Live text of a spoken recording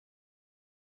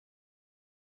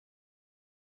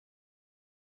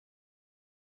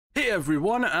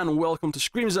everyone, and welcome to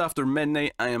Screams After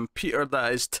Midnight. I am Peter,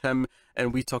 that is Tim,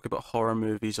 and we talk about horror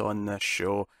movies on this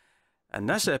show. And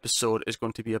this episode is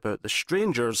going to be about The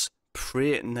Strangers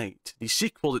Pray at Night, the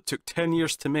sequel that took 10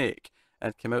 years to make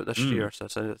and came out this year. So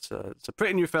it's a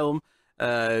pretty new film.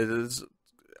 It's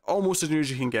almost as new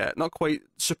as you can get. Not quite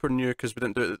super new because we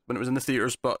didn't do it when it was in the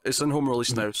theaters, but it's in home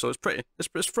release now, so it's fresh. It's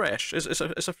as fresh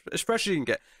as you can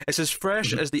get. It's as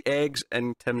fresh as the eggs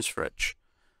in Tim's fridge.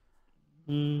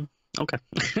 Okay.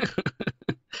 I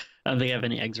don't think I have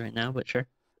any eggs right now, but sure.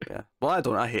 Yeah. Well, I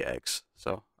don't. I hate eggs,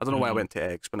 so I don't know why I went to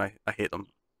eggs, but I hate them.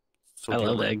 So I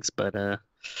love eggs, but yeah,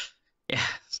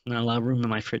 there's not a lot of room in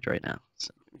my fridge right now. So.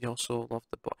 You also love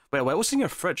the Wait, what's in your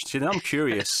fridge? See, now I'm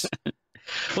curious.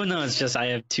 Well, no, it's just I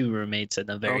have two roommates in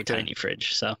a very tiny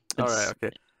fridge, so. All right,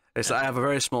 okay. It's I have a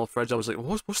very small fridge. I was like,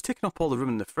 what's taking up all the room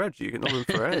in the fridge? You get no room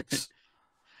for eggs.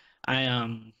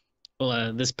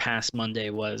 This past Monday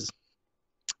was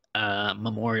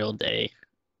Memorial Day,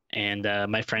 and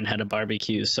my friend had a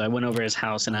barbecue, so I went over his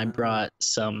house and I brought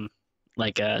some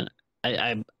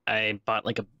I bought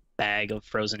like a bag of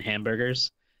frozen hamburgers.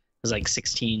 There's like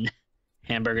 16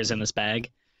 hamburgers in this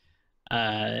bag,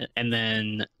 and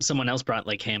then someone else brought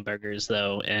like hamburgers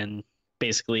though, and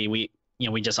basically we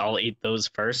just all ate those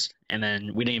first, and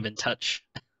then we didn't even touch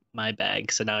my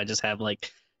bag, so now I just have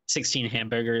like 16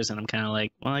 hamburgers, and I'm kind of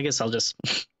like, well, I guess I'll just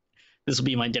this will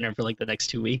be my dinner for like the next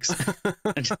 2 weeks.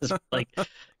 Just like,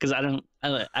 because I don't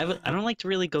like to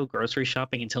really go grocery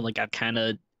shopping until like I've kind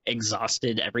of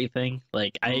exhausted everything.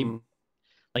 Like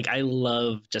I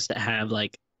love just to have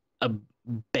like a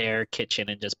bare kitchen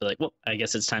and just be like, well, I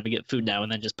guess it's time to get food now,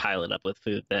 and then just pile it up with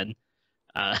food then.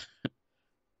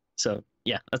 So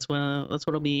yeah, that's what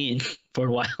I'll be eating for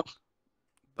a while.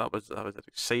 That was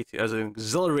exciting. That was an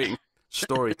exhilarating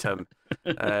story, Tim.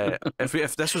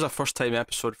 If this was a first time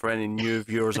episode for any new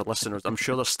viewers or listeners, I'm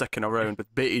sure they're sticking around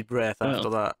with bated breath after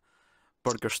that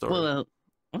burger story. Well,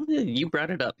 you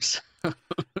brought it up. So.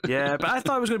 Yeah, but I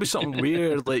thought it was going to be something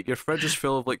weird, like your fridge is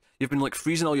full of like you've been like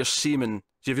freezing all your semen,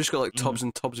 so you've just got like tubs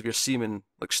and tubs of your semen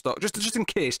like stock, just in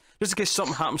case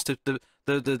something happens to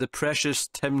the precious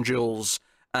Tim Jules,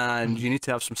 and you need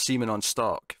to have some semen on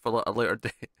stock for a later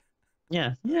date.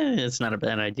 Yeah, it's not a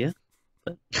bad idea.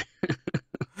 But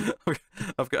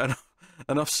I've got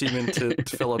enough semen to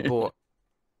fill a boat.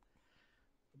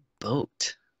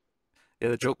 Boat. Yeah,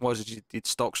 the joke was you'd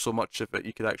stock so much of it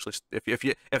you could actually, if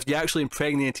you actually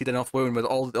impregnated enough women with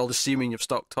all the semen you've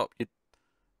stocked up,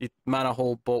 you'd man a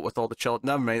whole boat with all the children.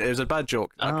 Never mind, it was a bad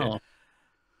joke. Okay. Oh.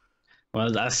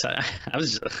 Well, I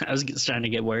was just trying to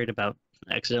get worried about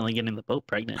accidentally getting the boat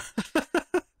pregnant.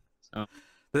 So.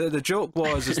 The joke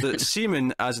was that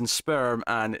semen as in sperm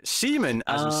and semen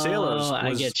as in sailors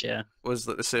was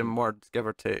like the same word, give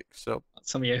or take. So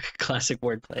some of your classic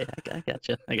wordplay. I got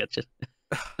you.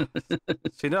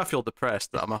 See, now I feel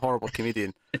depressed that I'm a horrible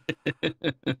comedian.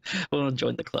 Well,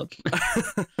 join the club.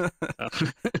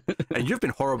 And you've been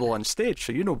horrible on stage,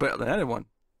 so you know better than anyone.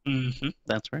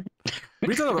 That's right.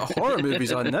 We talk about horror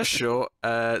movies on this show.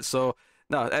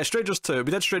 Strangers 2.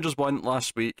 We did Strangers 1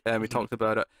 last week, and we talked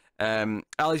about it. I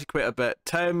like it quite a bit.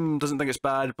 Tim doesn't think it's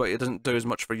bad, but it doesn't do as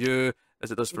much for you as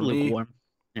it does for me. Lukewarm.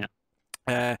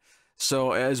 Yeah.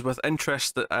 So it is with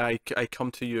interest that I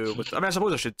come to you with. I mean, I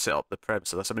suppose I should set up the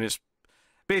premise of this. I mean, it's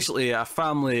basically a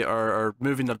family are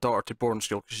moving their daughter to boarding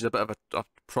school because she's a bit of a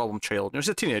problem child. She's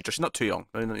a teenager. She's not too young.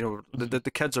 I mean,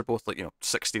 the kids are both like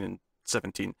 16 and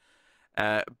 17.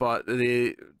 But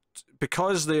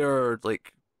because they are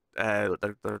like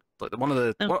they're like one of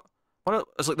the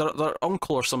it's like their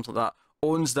uncle or something like that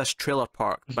owns this trailer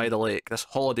park by the lake, this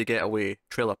holiday getaway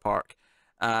trailer park.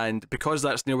 And because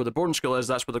that's near where the boarding school is,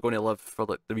 that's where they're going to live for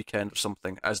like the weekend or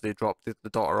something as they drop the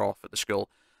daughter off at the school.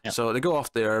 Yep. So they go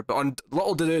off there, but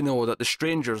little do they know that the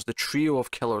strangers, the trio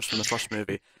of killers from the first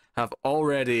movie, have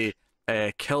already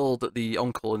killed the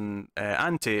uncle and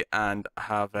auntie and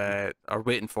are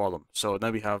waiting for them. So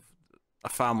now we have a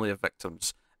family of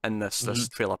victims in this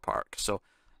trailer park. So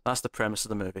that's the premise of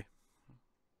the movie.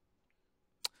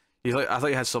 I thought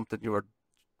you had something you were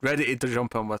ready to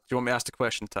jump in with. Do you want me to ask the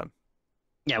question, Tim?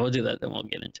 Yeah, we'll do that, then we'll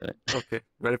get into it. Okay,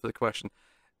 ready for the question.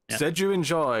 Yeah. Did you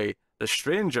enjoy The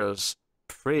Strangers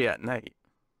Pray at Night?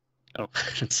 Oh,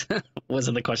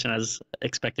 wasn't the question I was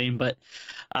expecting, but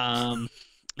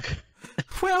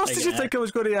what else did you think I was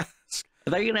going to ask?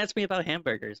 I thought you were going to ask me about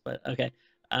hamburgers, but okay.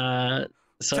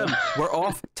 So Tim, we're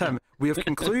off. Tim, we have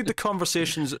concluded the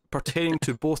conversations pertaining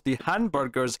to both the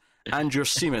hamburgers and your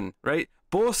semen, right?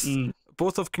 Both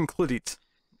have concluded.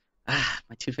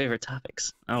 My two favorite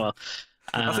topics. Oh well.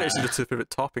 I thought you said the two favorite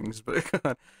toppings, but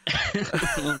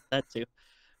well, that too.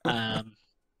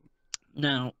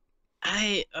 Now,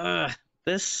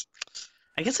 This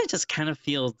I guess I just kind of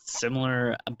feel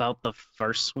similar about the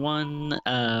first one,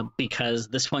 because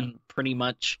this one pretty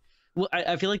much, well,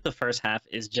 I feel like the first half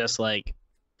is just like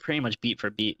pretty much beat for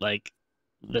beat, like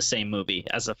the same movie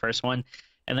as the first one.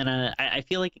 And then I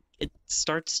feel like it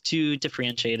starts to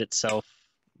differentiate itself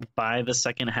by the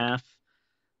second half.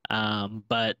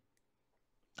 But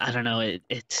I don't know,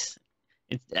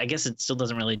 I guess it still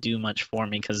doesn't really do much for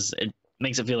me because it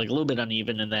makes it feel like a little bit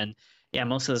uneven. And then, yeah,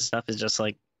 most of the stuff is just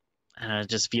like,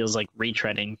 just feels like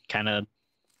retreading kind of,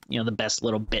 the best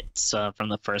little bits from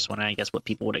the first one. I guess what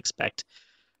people would expect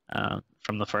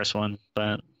from the first one.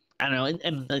 But I don't know,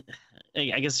 and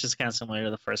I guess it's just kind of similar to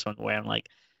the first one where I'm like,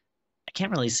 I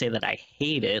can't really say that I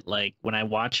hate it. Like when I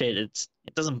watch it, it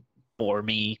doesn't bore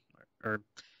me, or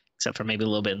except for maybe a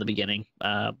little bit in the beginning.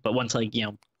 But once like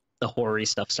the horror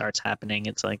stuff starts happening,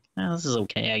 it's like, this is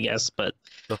okay, I guess. But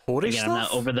the horror again, stuff? I'm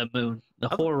not over the moon. The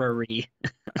horror-y.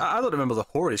 I don't remember the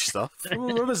horror stuff.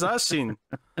 Where was that scene?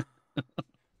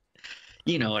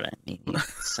 You know what I mean, you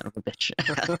son of a bitch.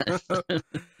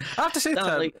 I have to say, No,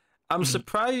 Tim, like, I'm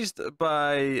surprised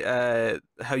by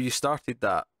how you started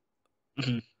that.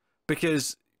 Mhm.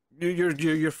 Because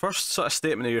your first sort of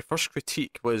statement, or your first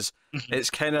critique was it's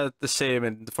kind of the same,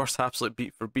 and the first half's like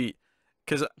beat for beat.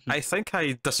 Because I think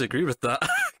I disagree with that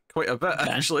quite a bit,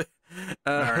 actually.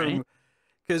 Alright.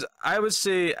 Because I would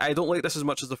say I don't like this as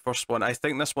much as the first one. I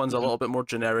think this one's a little bit more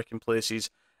generic in places,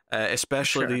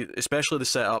 especially the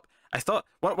setup. I thought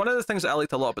one of the things that I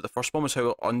liked a lot about the first one was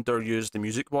how underused the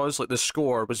music was. Like the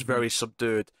score was very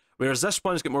subdued, whereas this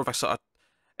one's got more of a sort of.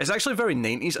 It's actually very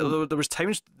 90s. Although there was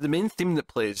times the main theme that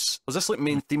plays was this like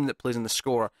main theme that plays in the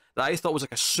score that I thought was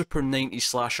like a super 90s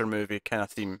slasher movie kind of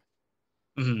theme.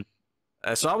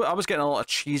 So I was getting a lot of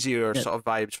cheesier sort of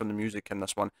vibes from the music in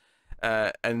this one,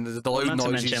 and the loud Not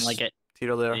to noises mention, like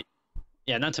here or there.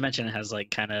 yeah, not to mention it has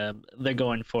like kind of, they're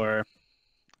going for,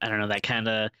 I don't know, that kind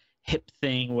of hip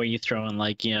thing where you throw in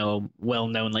like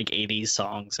well-known like 80s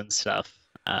songs and stuff.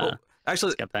 Well,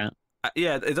 actually, it's got that.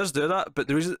 Yeah, it does do that, but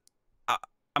the reason I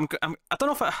don't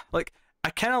know if I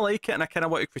kind of like it and I kind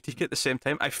of want to critique it at the same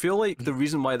time. I feel like the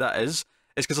reason why that is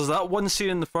because there's that one scene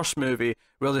in the first movie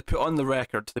where they put on the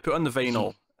record, they put on the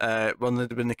vinyl,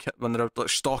 when they're like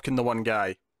stalking the one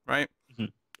guy, right?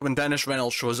 When Dennis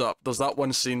Reynolds shows up, there's that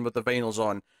one scene with the vinyl's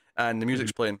on and the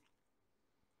music's playing.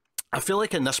 I feel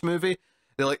like in this movie,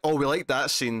 they're like, oh, we like that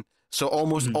scene, so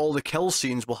almost all the kill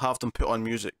scenes will have them put on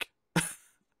music.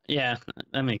 Yeah,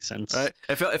 that makes sense. Right?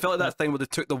 It felt like that thing where they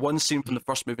took the one scene from the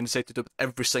first movie and decided to do it with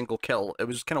every single kill. It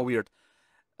was kind of weird.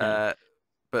 But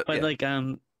yeah. Like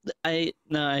I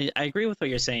agree with what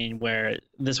you're saying, where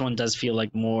this one does feel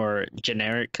like more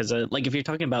generic, because like if you're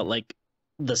talking about like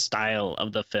the style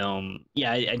of the film,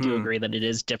 yeah, I do agree that it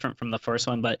is different from the first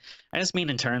one, but I just mean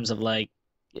in terms of like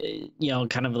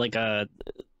kind of like the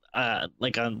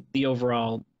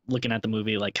overall looking at the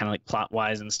movie, like kind of like plot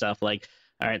wise and stuff. Like,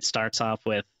 all right, it starts off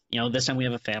with this time we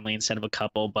have a family instead of a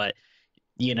couple, but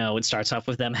it starts off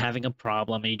with them having a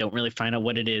problem and you don't really find out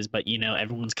what it is, but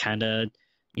everyone's kind of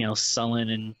sullen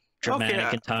and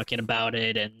dramatic and talking about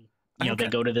it, and they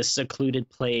go to this secluded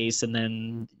place, and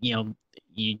then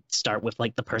you start with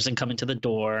like the person coming to the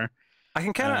door. I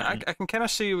can kind of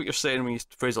see what you're saying when you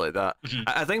phrase it like that.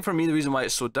 I think for me the reason why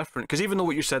it's so different, because even though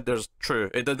what you said there's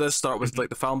true, it does start with like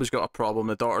the family's got a problem,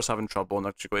 the daughter's having trouble, and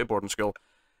they're to go to boarding school.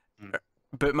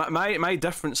 But my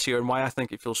difference here, and why I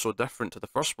think it feels so different to the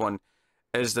first one,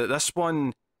 is that this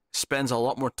one spends a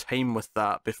lot more time with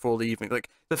that before the evening. Like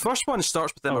the first one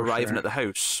starts with them arriving at the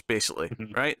house, basically,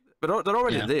 right? But they're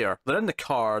already there. They're in the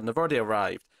car and they've already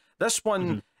arrived. This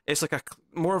one it's like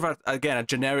more of a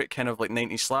generic kind of like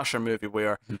 90s slasher movie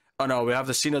where oh no, we have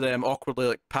the scene of them awkwardly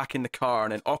like packing the car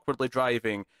and then awkwardly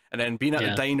driving and then being at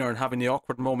the diner and having the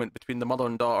awkward moment between the mother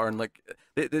and daughter, and like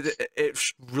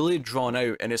it's really drawn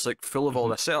out and it's like full of all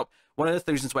this setup. One of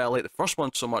the reasons why I like the first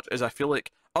one so much is I feel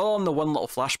like all on the one little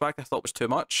flashback I thought was too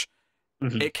much.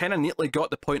 It kind of neatly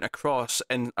got the point across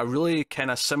in a really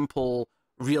kind of simple,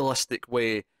 realistic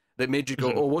way that made you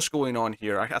go, oh, what's going on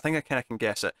here? I think I kind of can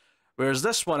guess it. Whereas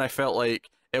this one, I felt like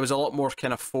it was a lot more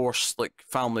kind of forced, like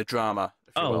family drama.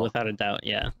 Oh, without a doubt,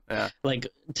 yeah. Like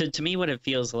to me, what it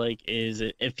feels like is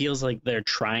it feels like they're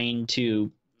trying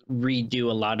to redo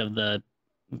a lot of the,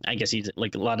 I guess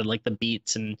like a lot of like the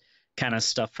beats and kind of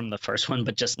stuff from the first one,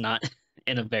 but just not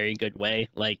in a very good way.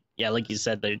 Like like you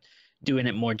said, they're doing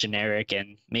it more generic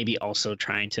and maybe also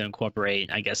trying to incorporate,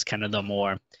 I guess, kind of the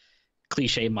more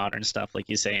cliche modern stuff, like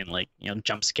you saying, like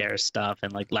jump scare stuff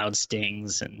and like loud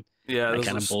stings and that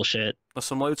kind of bullshit. There's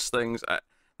some loud stings. That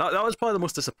was probably the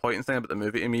most disappointing thing about the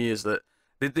movie to me, is that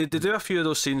They do a few of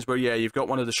those scenes where, yeah, you've got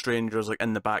one of the strangers like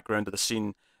in the background of the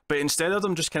scene, but instead of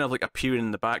them just kind of like appearing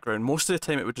in the background, most of the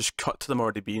time it would just cut to them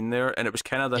already being there, and it was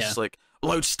kind of this like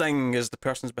loud sting as the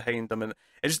person's behind them, and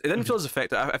it didn't feel as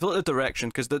effective. I feel like the direction,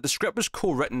 because the script was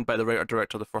co-written by the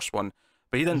writer-director of the first one,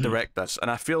 but he didn't direct this,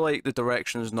 and I feel like the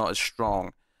direction is not as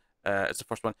strong as the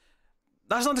first one.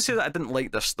 That's not to say that I didn't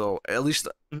like this though. At least,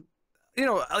 you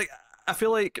know, like I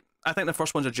feel like I think the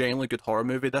first one's a genuinely good horror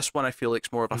movie. This one I feel like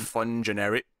it's more of a fun,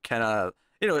 generic kind of,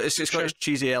 you know, it's got its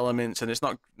cheesy elements and it's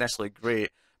not necessarily great.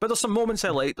 But there's some moments I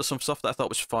liked. There's some stuff that I thought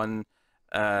was fun.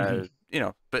 You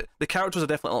know, but the characters are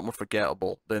definitely a lot more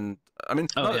forgettable than, I mean,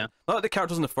 not that the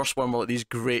characters in the first one were like these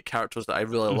great characters that I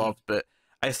really loved, but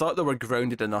I thought they were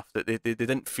grounded enough that they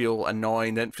didn't feel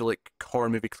annoying, they didn't feel like horror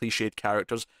movie cliched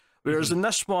characters. Whereas in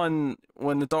this one,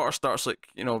 when the daughter starts like,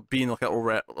 you know, being like a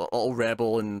little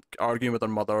rebel and arguing with her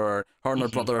mother, or her and her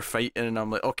brother are fighting, and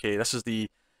I'm like, okay, this is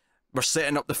we're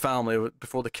setting up the family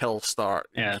before the kills start,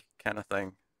 kind of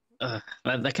thing.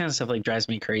 That kind of stuff like drives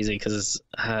me crazy, because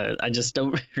I just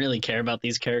don't really care about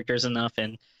these characters enough,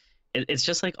 and it's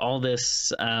just like all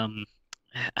this I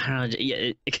don't know,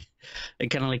 it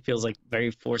kind of like feels like very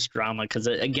forced drama, because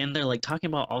again they're like talking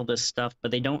about all this stuff,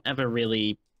 but they don't ever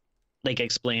really like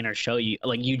explain or show you,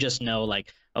 like you just know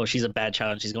like, oh, she's a bad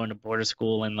child and she's going to border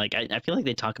school, and like I feel like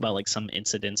they talk about like some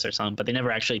incidents or something, but they never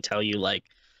actually tell you like,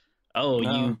 oh,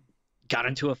 you got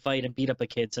into a fight and beat up a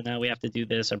kid, so now we have to do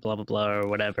this, or blah blah blah, or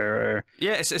whatever. Or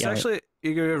it's actually,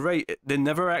 you're right, they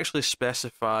never actually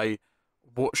specify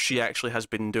what she actually has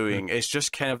been doing. It's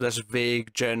just kind of this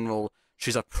vague general,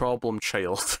 she's a problem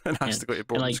child and has to go to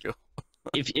boarding school.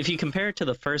 if you compare it to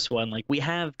the first one, like we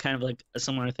have kind of like a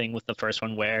similar thing with the first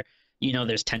one, where you know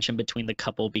there's tension between the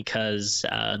couple because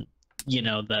you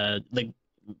know the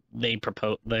guy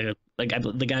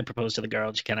proposed to the girl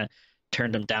and she kind of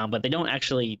turned him down, but they don't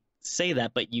actually say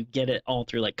that, but you get it all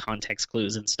through like context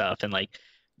clues and stuff. And like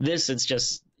this, it's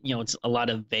just, you know, it's a lot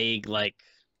of vague, like,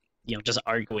 you know, just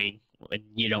arguing and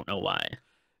you don't know why.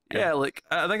 Yeah, like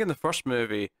I think in the first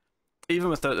movie, even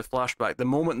without the flashback, the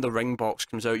moment the ring box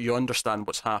comes out, you understand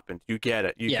what's happened. You get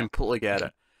it. You completely get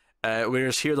it.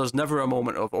 Whereas here, there's never a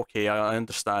moment of, okay, I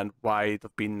understand why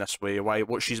they've been this way,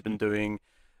 what she's been doing,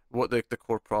 what the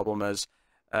core problem is.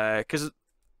 Because,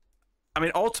 I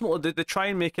mean, ultimately, they try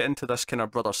and make it into this kind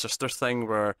of brother-sister thing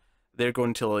where they're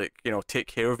going to, like, you know, take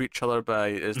care of each other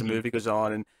as the movie goes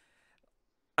on. And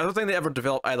I don't think they ever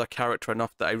develop either character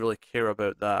enough that I really care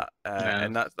about that.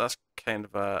 And that's kind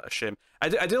of a shame. I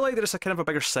do like that it's a kind of a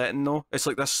bigger setting, though. It's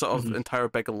like this sort of entire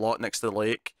big lot next to the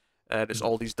lake. It's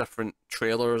all these different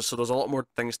trailers, so there's a lot more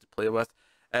things to play with.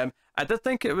 I did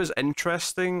think it was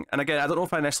interesting, and again, I don't know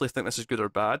if I necessarily think this is good or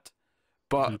bad,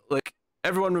 but like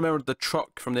everyone remembered the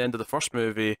truck from the end of the first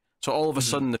movie, so all of a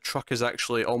sudden the truck is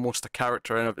actually almost a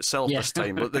character in of itself this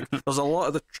time. Like, there's a lot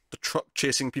of the truck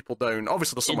chasing people down.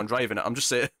 Obviously, there's someone driving it. I'm just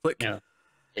saying, like,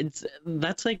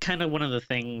 that's like kind of one of the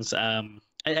things.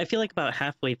 I feel like about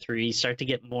halfway through, you start to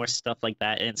get more stuff like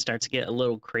that, and it starts to get a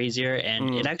little crazier,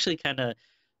 and it actually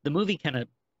the movie kind of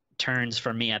turns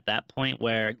for me at that point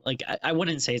where, like, I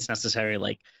wouldn't say it's necessarily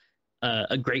like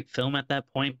a great film at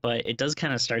that point, but it does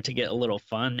kind of start to get a little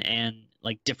fun and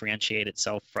like differentiate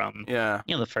itself from you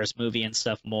know, the first movie and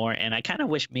stuff more. And I kind of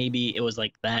wish maybe it was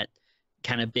like that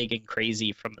kind of big and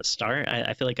crazy from the start.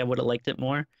 I feel like I would have liked it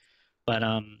more, but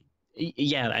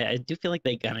yeah, I do feel like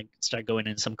they kind of start going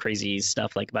into some crazy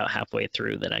stuff like about halfway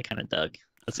through that I kind of dug,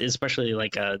 especially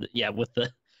like with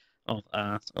the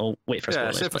wait for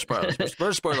spoilers. Yeah, for spoilers.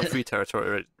 We're spoiler-free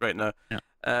territory right now.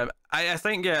 I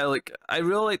think, like, I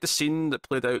really like the scene that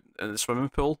played out in the swimming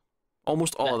pool.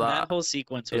 Almost all of that. That whole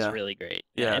sequence was really great.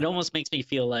 Yeah, it almost makes me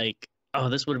feel like, oh,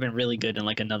 this would have been really good in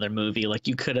like another movie. Like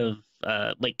you could have,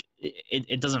 like,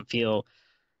 it doesn't feel.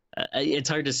 It's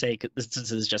hard to say since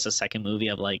this is just a second movie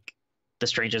of like the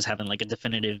strangers having like a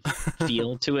definitive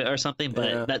feel to it or something.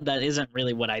 But that isn't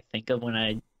really what I think of when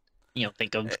I, you know,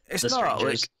 think of the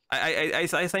strangers.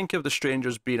 Like, I think of the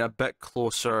strangers being a bit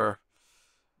closer.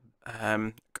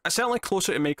 Certainly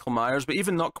closer to Michael Myers, but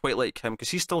even not quite like him, because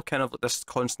he's still kind of like this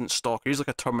constant stalker. He's like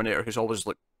a Terminator who's always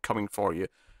like coming for you.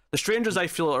 The strangers, I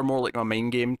feel, are more like a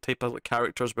mind game type of like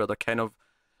characters, where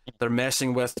they're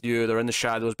messing with you, they're in the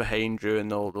shadows behind you, and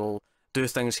they'll do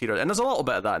things here. And there's a little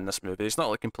bit of that in this movie. It's not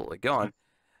like completely gone.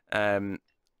 I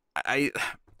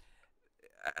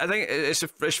think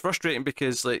it's frustrating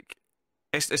because like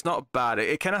it's not bad.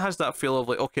 It kind of has that feel of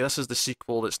like, okay, this is the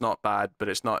sequel that's not bad, but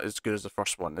it's not as good as the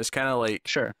first one. It's kind of like,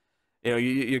 sure, you know,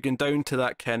 you're getting down to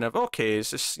that kind of, okay,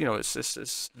 it's just, you know,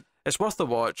 it's worth the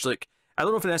watch. Like, I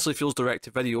don't know if it necessarily feels direct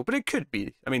to video, but it could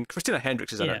be. I mean, Christina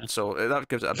Hendricks is in Yeah. it, so that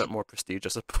gives it a bit more prestige, I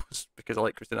suppose, because I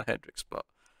like Christina Hendricks. But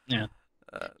Yeah.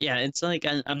 uh, Yeah, it's like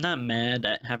I'm not mad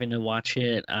at having to watch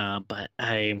it, but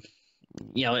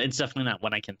it's definitely not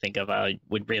one I can think of. I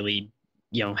would really,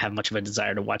 have much of a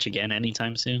desire to watch again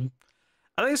anytime soon.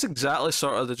 I think it's exactly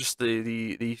sort of just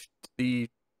the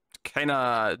kind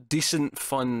of decent,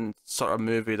 fun sort of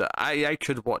movie that I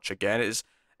could watch again.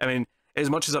 I mean, as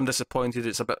much as I'm disappointed,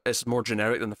 it's more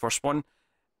generic than the first one.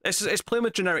 It's playing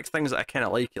with generic things that I kind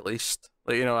of like, at least.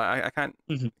 Like, I can't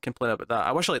complain about that.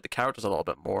 I wish I liked the characters a little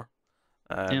bit more.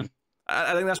 Yeah.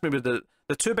 I think that's maybe the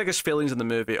two biggest failings in the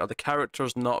movie are the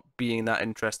characters not being that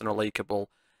interesting or likable,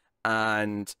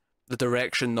 and the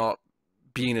direction not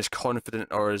being as confident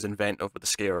or as inventive with the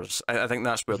scares. I think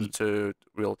that's where the two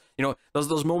real,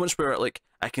 there's moments where like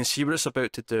I can see what it's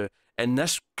about to do, and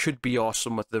this could be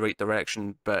awesome with the right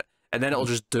direction, and then it'll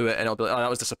just do it, and it'll be like, oh, that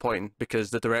was disappointing because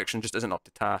the direction just isn't up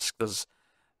to task. There's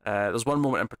one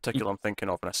moment in particular I'm thinking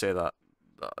of, and I say that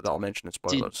I'll mention in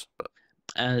spoilers.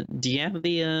 Do you have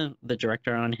the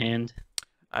director on hand?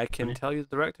 I can tell you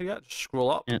the director yet. Just scroll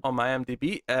up on my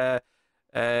IMDb.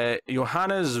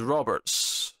 Johannes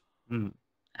Roberts.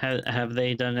 Have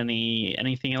they done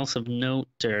anything else of note,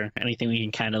 or anything we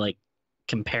can kind of like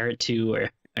compare it to or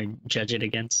judge it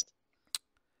against?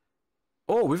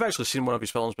 Oh, we've actually seen one of his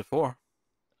films before.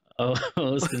 Oh,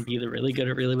 it's gonna be either really good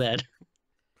or really bad.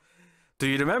 Do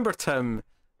you remember, Tim,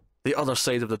 The Other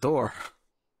Side of the Door?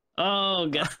 Oh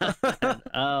god!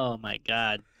 Oh my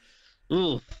god!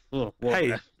 Ooh, well,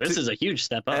 hey, this is a huge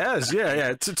step up. It is,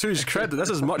 yeah. To his credit, this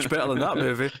is much better than that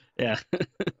movie. Yeah. It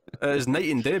is night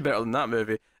and day better than that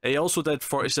movie. He also did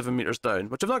 47 Meters Down,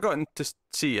 which I've not gotten to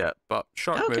see yet, but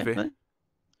shark movie.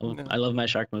 Oh, yeah. I love my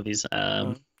shark movies.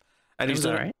 And he's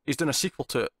doing a sequel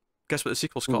to it. Guess what the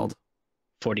sequel's called?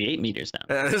 48 Meters Down.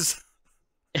 It is.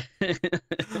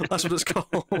 That's what it's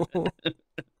called.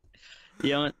 You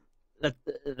know what?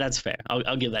 That's fair.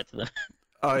 I'll give that to them.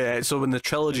 Oh yeah, so when the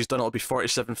trilogy's done, it'll be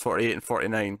 47, 48, and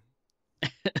 49.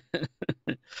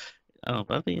 Oh,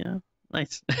 Bubby, yeah.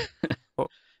 Nice.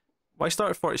 Why start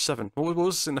at 47? What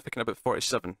was significant about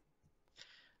 47?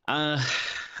 I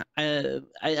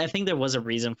think there was a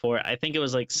reason for it. I think it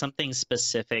was like something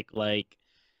specific, like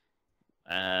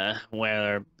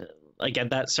where like at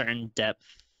that certain depth,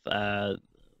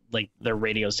 like the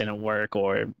radios didn't work,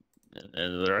 or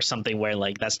something where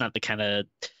like that's not the kind of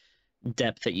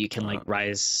depth that you can like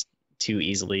rise too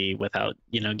easily without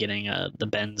getting the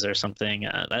bends or something.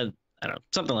 I don't know,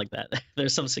 something like that.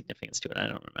 There's some significance to it. I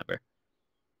don't remember.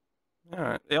 All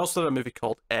right. They also did a movie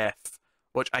called F,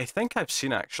 which I think I've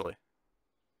seen actually.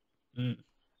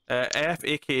 F,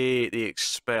 aka The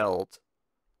Expelled.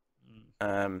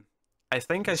 I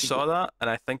think I saw that, and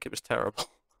I think it was terrible.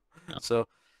 Oh. So,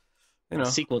 The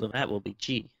sequel to that will be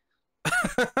G.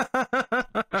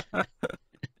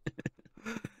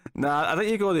 Nah, I think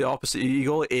you go the opposite. You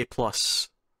go A+.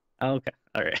 Oh, okay,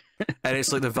 all right. And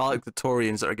it's like the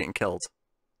valedictorians that are getting killed.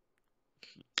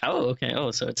 Oh, okay.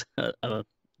 Oh, so it's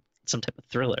some type of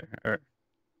thriller or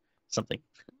something.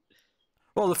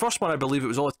 Well, the first one, I believe it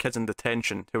was all the kids in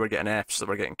detention who were getting Fs that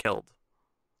were getting killed.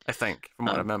 I think, from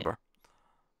what I remember.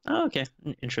 Oh, okay.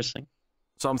 Interesting.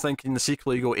 So I'm thinking the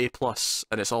sequel, you go A+,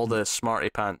 and it's all the smarty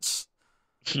pants.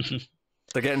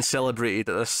 They're getting celebrated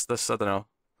at this, I don't know,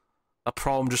 a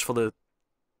prom just for the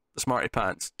smarty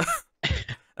pants.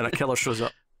 And a killer shows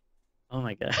up. Oh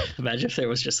my god. Imagine if there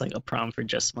was just like a prom for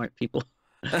just smart people.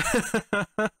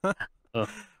 Oh,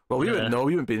 well, we wouldn't know.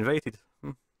 We wouldn't be invited.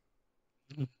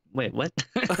 Wait, what?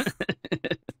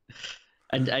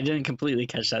 I didn't completely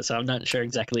catch that, so I'm not sure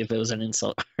exactly if it was an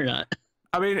insult or not.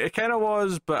 I mean, it kind of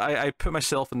was, but I put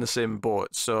myself in the same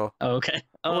boat, so... Oh, okay.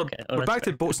 Oh, okay. We're back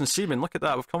to boats and seamen. Look at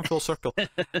that. We've come full circle.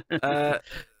 No,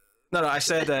 I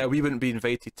said we wouldn't be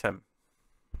invited, Tim.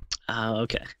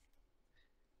 Okay.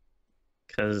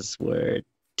 Because we're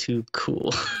too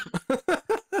cool.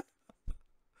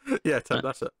 Yeah, Tim,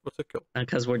 that's it. We're too cool.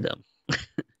 Because we're dumb.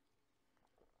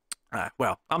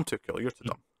 Well, I'm too cool. You're too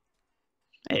dumb.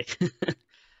 Hey.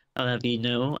 I'll have you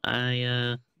know,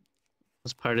 I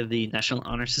was part of the National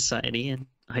Honor Society in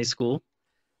high school.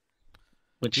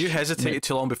 Which you hesitated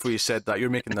too long before you said that. You're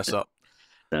making this up.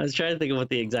 I was trying to think of what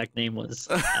the exact name was.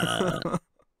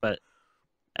 But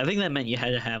I think that meant you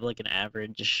had to have like an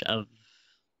average of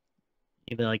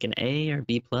either like an A or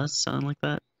B+, something like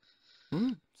that.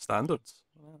 Standards.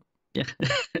 Yeah.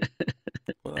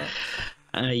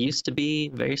 I used to be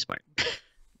very smart.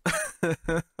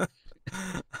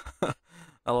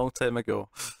 A long time ago.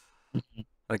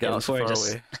 I got so far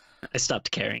away. I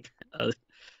stopped caring.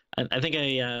 I think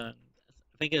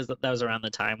think is that was around the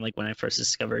time like when I first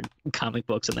discovered comic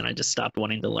books, and then I just stopped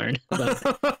wanting to learn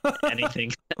about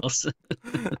anything else.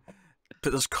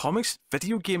 But there's comics,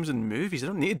 video games, and movies. I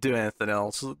don't need to do anything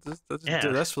else. Just Yeah,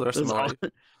 do this for the rest of my life.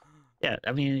 Yeah,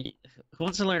 I mean, who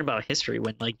wants to learn about history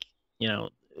when like, you know,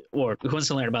 or who wants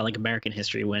to learn about like American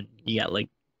history when you got like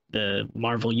the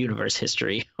Marvel Universe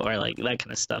history or like that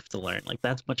kind of stuff to learn? Like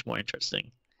that's much more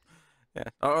interesting. Yeah,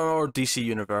 or DC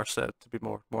Universe to be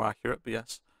more accurate. But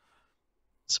yes.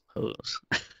 Suppose.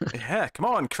 Yeah, come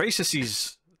on,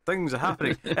 crises, things are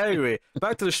happening. Anyway,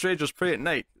 back to The Strangers Pray at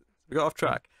Night. We got off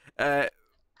track.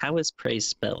 How is praise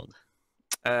spelled?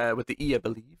 With the E, I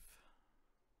believe.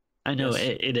 I know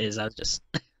Yes. it is. I was just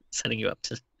setting you up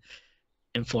to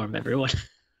inform everyone.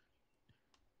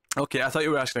 Okay, I thought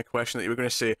you were asking a question that you were going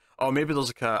to say, oh, maybe there's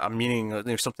like a meaning, or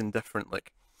maybe something different,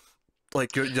 like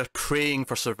you're praying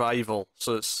for survival,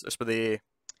 so it's with the A.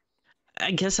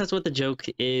 I guess that's what the joke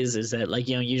is that like,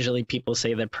 you know, usually people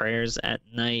say their prayers at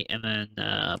night and then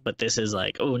but this is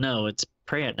like, oh no, it's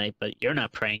pray at night, but you're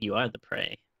not praying, you are the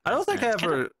prey. I don't think It's I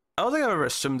don't think I ever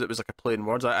assumed it was like a play in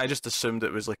words. I just assumed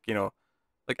it was like, you know,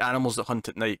 like animals that hunt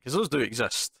at night, because those do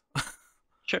exist.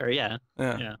 Sure, yeah.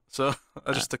 Yeah. Yeah. So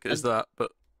I just took it as that,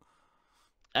 but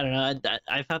I don't know.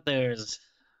 I thought there's,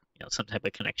 you know, some type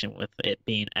of connection with it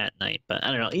being at night, but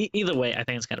I don't know. Either way, I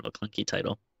think it's kind of a clunky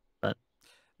title. But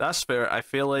that's fair. I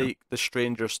feel like The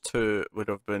Strangers 2 would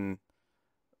have been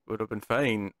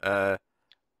fine. oh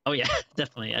yeah,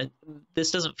 definitely.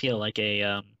 This doesn't feel like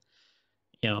a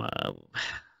you know,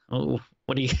 oh,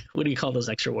 what do you call those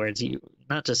extra words?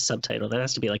 Not just subtitle. There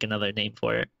has to be like another name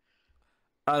for it.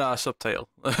 No, subtitle.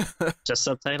 Just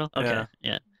subtitle? Okay, Yeah.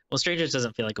 yeah. Well, Strangers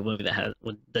doesn't feel like a movie that has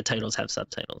the titles have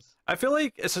subtitles. I feel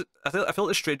like I feel like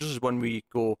The Strangers is when we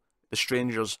go The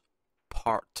Strangers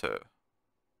Part 2.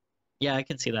 Yeah, I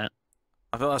can see that.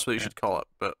 I feel that's what you Yeah. should call it,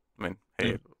 but I mean,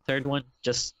 hey. Third one,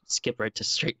 just skip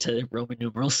straight to Roman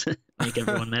numerals. Make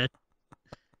everyone mad.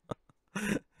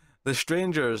 The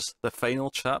Strangers, the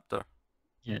final chapter.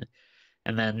 Yeah,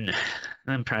 and then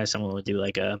probably someone would do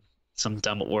like some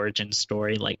dumb origin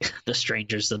story like The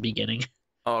Strangers, the beginning.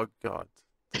 Oh God,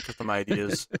 don't give them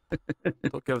ideas.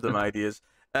 Don't give them ideas.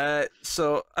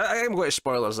 So I'm going to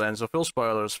spoilers then. So full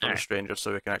spoilers for The Alright. Strangers,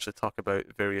 so we can actually talk about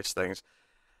various things.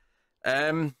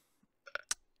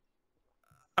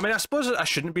 I mean, I suppose I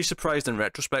shouldn't be surprised in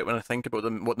retrospect when I think about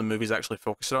what the movie's actually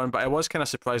focusing on, but I was kind of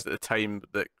surprised at the time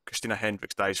that Christina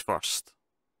Hendricks dies first.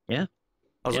 Yeah.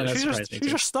 I was Yeah, like, that she's surprised me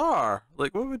your too. star.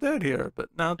 Like, what have we done here? But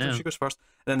no, Yeah. she goes first.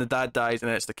 And then the dad dies, and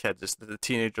then it's the kids. It's the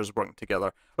teenagers working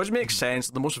together, which makes sense.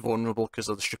 They're the most vulnerable because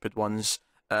they're the stupid ones.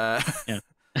 Yeah.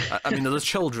 I mean, they're the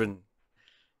children.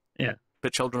 Yeah.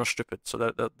 But children are stupid, so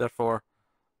they're therefore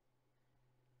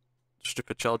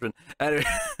stupid children. Anyway.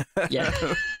 Yeah.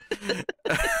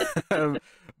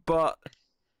 But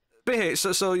hey,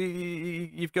 so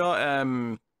you've got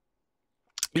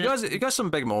you got some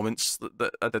big moments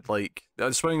that I did like.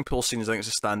 The swimming pool scenes, I think, is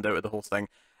a standout of the whole thing.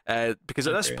 Because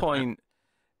at I this agree point,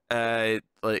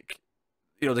 like,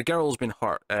 you know, the girl's been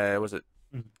hurt. Was it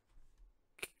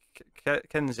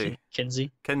Kinsey?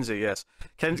 Kinsey. Yes.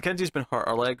 Kinsey's been hurt.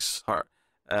 Her leg's hurt.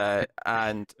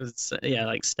 And It's, yeah,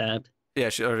 like stabbed. yeah,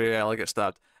 her leg gets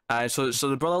stabbed. And so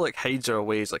the brother like hides her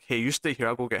away. He's like, "Hey, you stay here.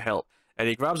 I'll go get help." And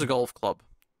he grabs a golf club,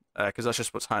 because that's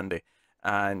just what's handy.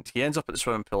 And he ends up at the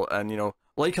swimming pool. And you know,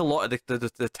 like a lot of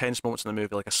the tense moments in the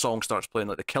movie, like a song starts playing.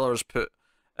 Like the killers put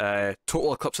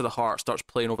 "Total Eclipse of the Heart" starts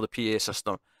playing over the PA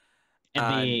system.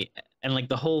 And like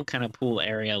the whole kind of pool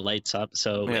area lights up,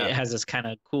 so Yeah. it has this kind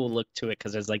of cool look to it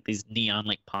because there's like these neon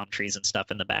like palm trees and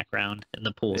stuff in the background, and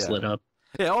the pool's Yeah. lit up.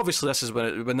 Yeah, obviously this is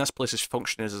when this place is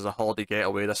functioning as a holiday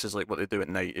getaway. This is like what they do at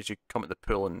night: is you come at the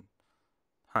pool and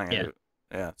hang Yeah. out.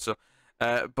 Yeah. So,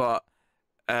 but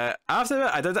after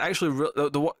that, I did actually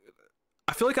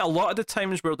I feel like a lot of the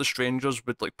times where the strangers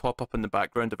would like pop up in the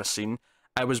background of a scene,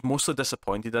 I was mostly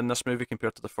disappointed in this movie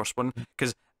compared to the first one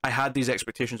because I had these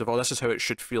expectations of, oh, this is how it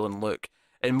should feel and look,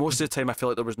 and most of the time I feel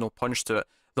like there was no punch to it.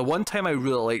 The one time I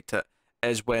really liked it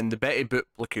is when the Betty Boop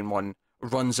looking one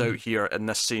runs out here in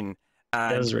this scene.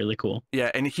 And, That was really cool. yeah,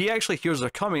 and he actually hears her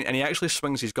coming, and he actually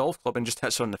swings his golf club and just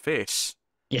hits her in the face.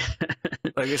 Yeah.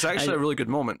 Like, it's actually a really good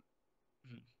moment.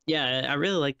 Yeah, I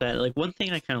really like that. Like one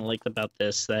thing I kind of liked about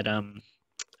this that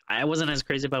I wasn't as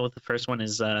crazy about with the first one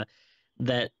is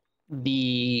that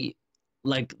the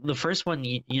first one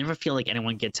you never feel like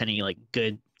anyone gets any like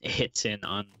good hits in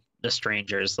on the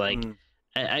strangers. Like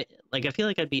I feel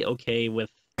like I'd be okay with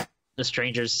the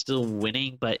strangers still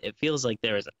winning, but it feels like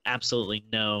there is absolutely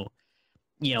no,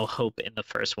 you know, hope in the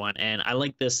first one. And I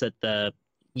like this that the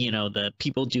the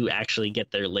people do actually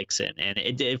get their licks in, and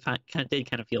it did kind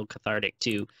of feel cathartic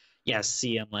to, yeah,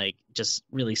 see him like just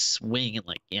really swing and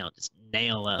like just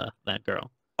nail that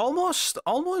girl. Almost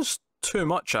too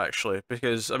much actually,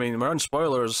 because I mean we're on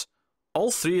spoilers. All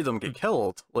three of them get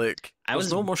killed. Like I there's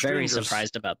was no more very strangers.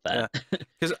 surprised about that.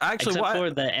 Because actually, Except what for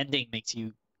the ending makes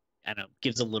you, I don't know,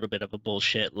 gives a little bit of a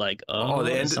bullshit like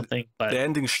the end something, but the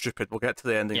ending's stupid. We'll get to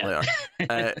the ending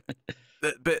later.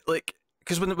 But like,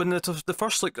 because when the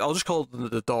first, like, I'll just call them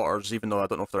the daughters, even though I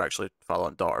don't know if they're actually father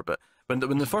and daughter. But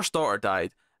when the first daughter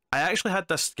died, I actually had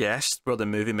this guess where the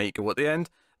movie might go at the end,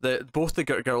 that both the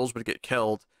girls would get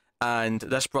killed, and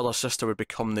this brother sister would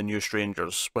become the new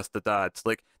strangers with the dad.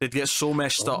 Like they'd get so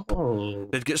messed up.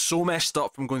 They'd get so messed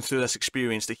up from going through this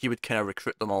experience that he would kind of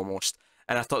recruit them almost.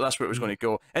 And I thought that's where it was going to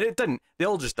go, and it didn't. They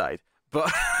all just died.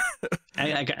 But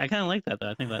I kind of like that though.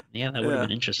 I think that that would have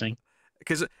been interesting.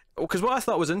 Because what I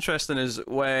thought was interesting is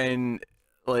when,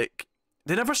 like,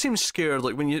 they never seem scared.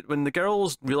 Like when the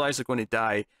girls realize they're going to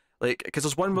die, like, because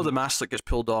there's one where the mask gets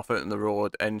pulled off out in the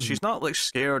road, and she's not like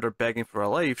scared or begging for her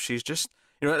life. She's just,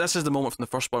 this is the moment from the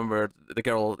first one where the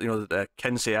girl, the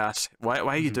Kinsey asks, why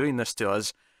are you doing this to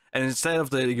us? And instead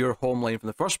of the "your home" line from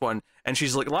the first one, and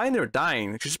she's like lying there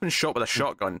dying, she's just been shot with a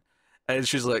shotgun, and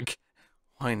she's like,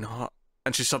 why not?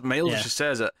 And she smiles and she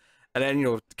says it, and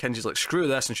then Kinsey's like, screw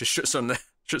this, and she shoots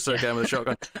her again with a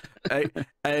shotgun.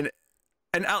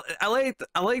 And I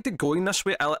liked it going this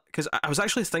way, because I was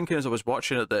actually thinking as I was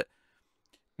watching it that,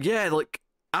 like,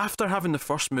 after having the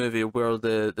first movie where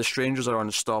the strangers are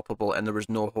unstoppable and there was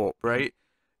no hope, right?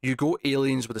 You go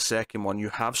aliens with the second one, you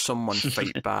have someone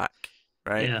fight back,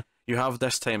 right? Yeah. You have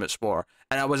this time it's war.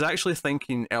 And I was actually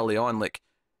thinking early on, like,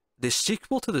 the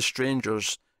sequel to The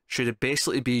Strangers should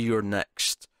basically be your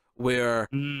next, where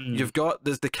you've got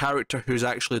the character who's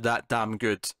actually that damn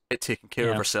good at taking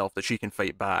care of herself that she can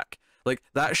fight back. Like,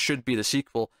 that should be the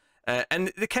sequel.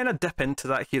 And they kind of dip into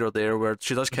that here or there where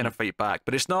she does kind of fight back,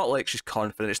 but it's not like she's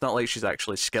confident. It's not like she's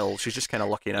actually skilled. She's just kind of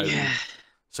lucking out and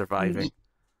surviving.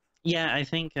 Yeah, I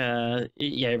think,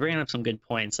 you're bringing up some good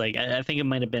points. Like, I think it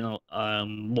might have been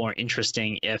more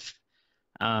interesting if,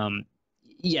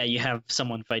 you have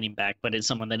someone fighting back, but it's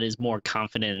someone that is more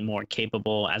confident and more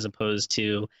capable, as opposed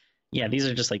to, these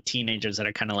are just like teenagers that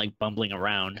are kind of like bumbling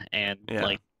around, and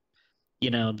like,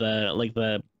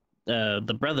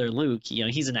 the brother Luke,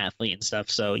 he's an athlete and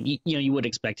stuff, so you would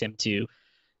expect him to,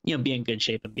 be in good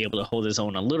shape and be able to hold his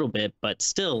own a little bit, but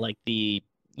still, like, these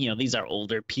are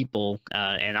older people,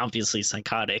 and obviously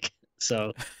psychotic,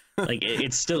 so like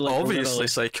it's still like obviously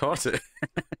psychotic.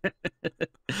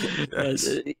 Yes.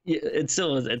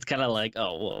 It's kind of like,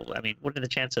 oh well, I mean, what are the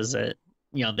chances that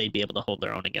they'd be able to hold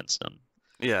their own against them?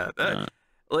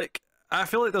 Like, I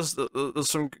feel like there's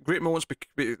some great moments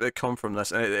that come from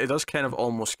this, and it does kind of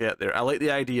almost get there. I like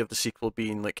the idea of the sequel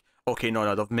being like, okay,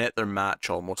 no, they've met their match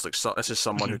almost. Like, so, this is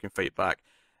someone who can fight back,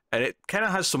 and it kind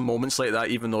of has some moments like that,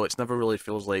 even though it's never really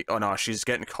feels like, oh no, she's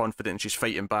getting confident and she's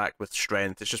fighting back with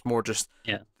strength. It's just more just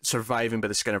surviving by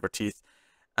the skin of her teeth,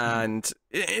 and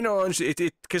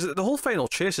because the whole final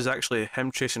chase is actually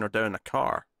him chasing her down in a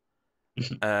car,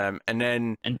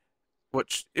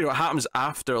 which happens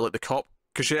after, like, the cop.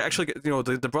 Because she actually get,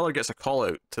 the brother gets a call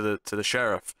out to the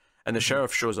sheriff, and the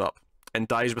sheriff shows up and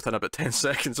dies within about 10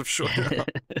 seconds of showing up.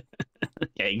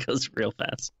 Yeah, he goes real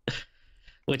fast.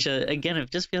 Which again, it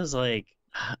just feels like,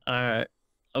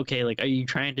 okay, like, are you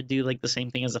trying to do like the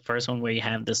same thing as the first one, where you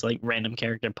have this like random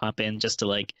character pop in just to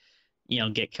like,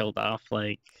 get killed off?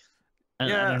 Like, I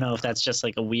don't know if that's just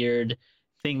like a weird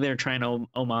thing they're trying to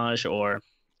homage, or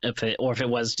if it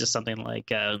was just something like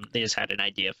they just had an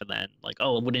idea for that. Like,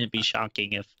 oh, wouldn't it be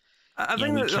shocking if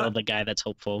we killed the guy that's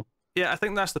hopeful? Yeah, I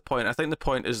think that's the point. I think the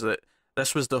point is that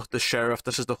this was the sheriff.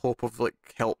 This is the hope of like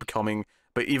help coming,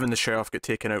 but even the sheriff got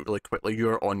taken out really quickly.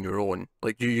 You're on your own.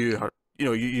 Like you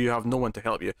have no one to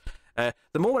help you.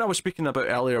 The moment I was speaking about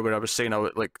earlier, where I was saying I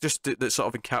would like just that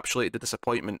sort of encapsulated the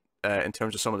disappointment in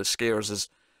terms of some of the scares, is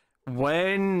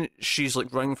when she's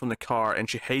like running from the car and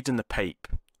she hides in the pipe.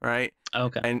 Right.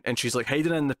 Okay. And she's like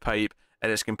hiding in the pipe,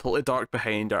 and it's completely dark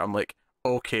behind her. I'm like,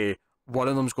 okay, one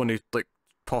of them's going to like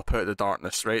pop out of the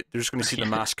darkness, right? They're just going to see the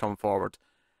mask come forward,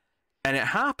 and it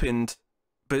happened,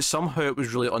 but somehow it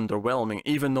was really underwhelming,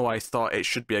 even though I thought it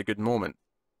should be a good moment.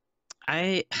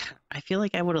 I feel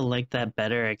like I would have liked that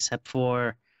better, except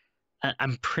for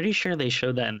I'm pretty sure they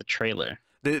showed that in the trailer.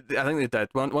 I think they did.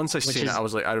 Once I seen it, I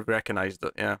was like, I recognized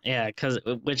it. Yeah. Yeah, because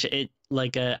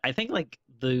I think like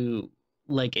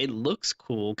it looks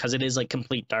cool because it is like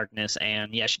complete darkness,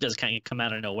 and she does kind of come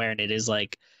out of nowhere, and it is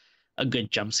like a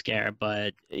good jump scare,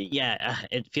 but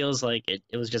it feels like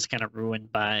it was just kind of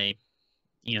ruined by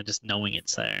just knowing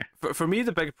it's there. For me,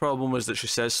 the big problem was that she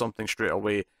says something straight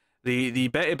away. The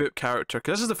Betty Boop character,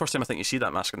 because this is the first time I think you see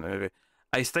that mask in the movie.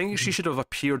 I think she should have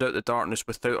appeared out of the darkness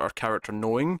without her character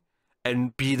knowing,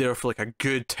 and be there for like a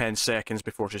good 10 seconds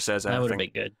before she says anything. That would have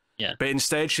been good. Yeah. But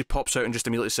instead, she pops out and just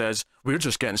immediately says, "We're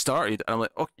just getting started," and I'm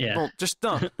like, "Oh, Yeah. well, just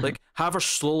no." Like, have her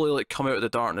slowly like come out of the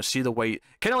darkness, see the white,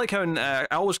 kind of like how in I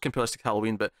always compare this to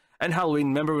Halloween, but in Halloween,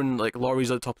 remember when like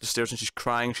Laurie's at the top of the stairs and she's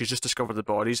crying, she's just discovered the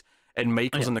bodies, and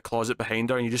Michael's in the closet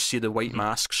behind her, and you just see the white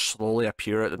mask slowly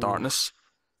appear out of the darkness.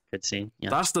 Good scene.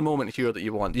 Yeah. That's the moment here that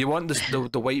you want. You want this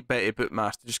the white Betty Boop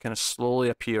mask to just kind of slowly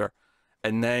appear,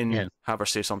 and then have her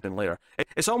say something later.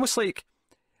 It's almost like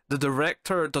the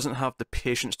director doesn't have the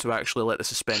patience to actually let the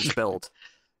suspense build.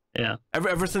 Yeah.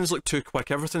 Everything's like too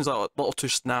quick. Everything's like a little too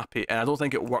snappy, and I don't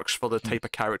think it works for the type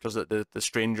of characters that the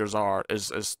strangers are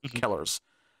as killers.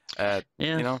 You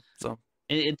know, so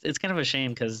it's kind of a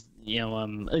shame because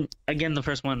again, the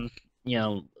first one,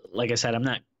 like I said, I'm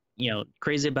not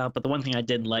crazy about, but the one thing I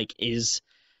did like is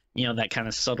that kind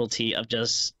of subtlety of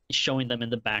just showing them in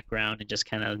the background and just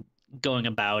kind of going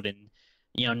about and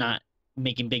not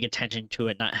making big attention to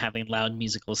it, not having loud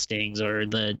musical stings or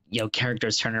the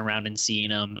characters turning around and seeing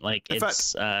them. Like, in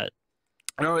it's fact,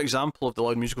 another example of the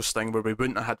loud musical sting where we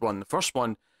wouldn't have had one. The first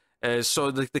one is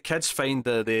so the kids find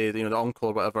the uncle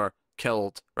or whatever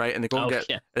killed, right, and they go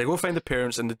they go find the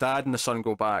parents, and the dad and the son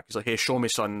go back. He's like, "Hey, show me,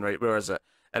 son, right, where is it?"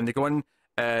 And they go in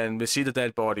and they see the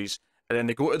dead bodies, and then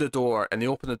they go to the door and they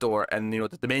open the door, and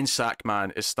the main sack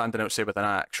man is standing outside with an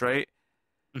axe, right?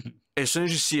 As soon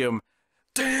as you see him,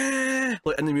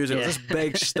 like in the music, this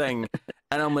big sting,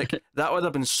 and I'm like, that would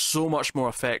have been so much more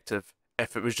effective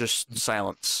if it was just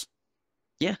silence.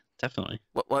 Yeah, definitely.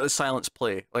 Let the silence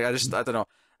play. Like, I don't know.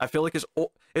 I feel like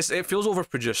it feels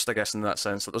overproduced, I guess, in that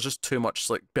sense. That there's just too much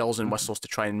like bells and whistles to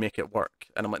try and make it work.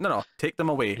 And I'm like, no, take them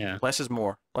away. Yeah. Less is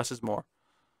more. Less is more.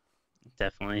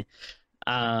 Definitely.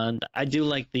 And I do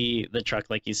like the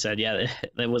truck, like you said. Yeah,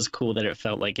 it was cool that it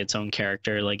felt like its own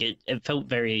character. Like it felt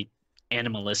very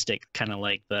animalistic, kind of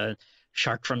like the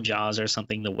shark from Jaws or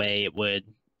something. The way it would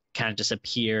kind of just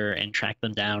appear and track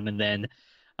them down, and then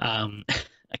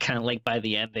I kind of like by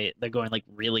the end they're going like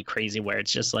really crazy where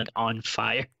it's just like on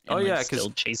fire. And, because still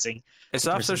chasing. It's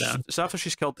after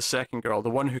she's killed the second girl, the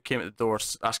one who came at the door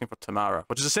asking for Tamara,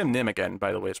 which is the same name again,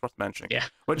 by the way. It's worth mentioning. Yeah.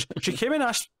 Which she came and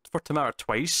asked for Tamara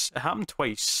twice. It happened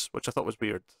twice, which I thought was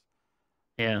weird.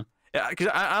 Yeah. Yeah, because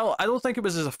I don't think it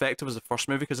was as effective as the first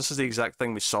movie, because this is the exact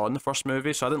thing we saw in the first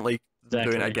movie, so I didn't like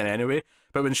doing it again anyway.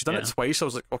 But when she done it twice, I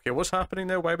was like, okay, what's happening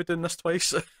now? Why are we doing this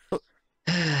twice?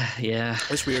 Yeah.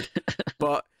 It's weird.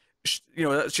 But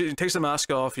she takes the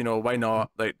mask off. Why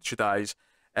not? Like, she dies,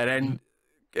 and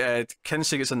then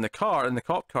Kinsey gets in the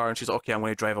cop car, and she's like, okay, I'm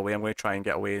going to drive away. I'm going to try and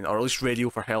get away, or at least radio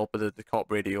for help with the cop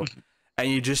radio.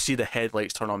 And you just see the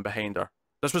headlights turn on behind her.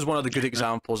 This was one of the good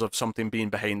examples of something being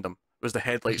behind them. Was the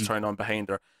headlights turning on behind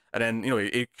her, and then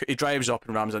he drives up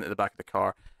and rams into the back of the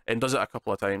car and does it a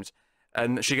couple of times,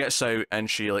 and she gets out and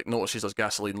she like notices there's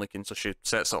gasoline leaking, so she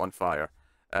sets it on fire,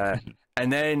 and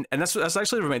that's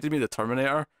actually reminded me of the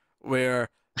Terminator, where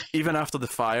even after the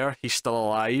fire he's still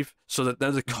alive, so that now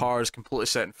the car is completely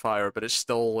set on fire, but it's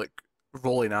still like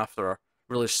rolling after her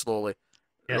really slowly,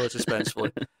 really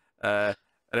suspensefully, and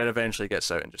then eventually gets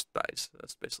out and just dies.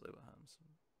 That's basically what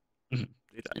happens.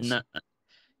 He dies.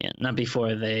 Not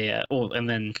before they and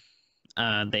then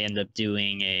they end up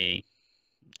doing a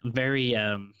very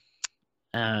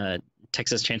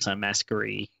Texas Chainsaw Massacre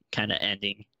kind of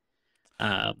ending.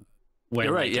 Where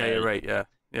you're right. You're right. Yeah.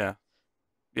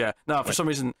 No, for some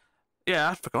reason,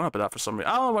 I'd forgotten about that for some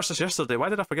reason. I watched this yesterday. Why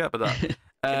did I forget about that?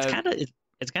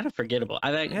 It's kind of forgettable.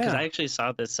 I actually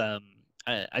saw this.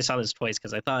 I saw this twice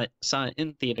because I saw it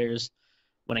in theaters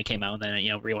when it came out, and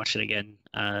then rewatched it again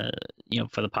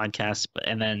for the podcast,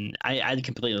 and then I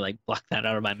completely like blocked that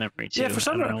out of my memory too. Yeah,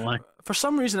 I don't know why. For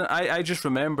some reason I just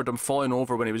remembered him falling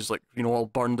over when he was like all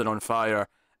burned and on fire,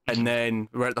 and then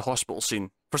we're at the hospital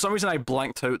scene. For some reason I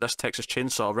blanked out this Texas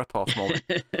Chainsaw ripoff moment,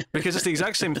 because it's the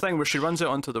exact same thing where she runs out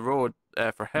onto the road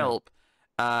for help,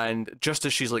 and just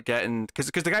as she's like getting, because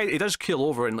the guy, he does keel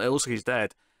over and it looks like he's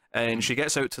dead. And she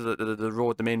gets out to the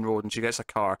road, the main road, and she gets a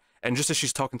car. And just as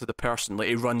she's talking to the person, like,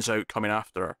 he runs out coming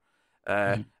after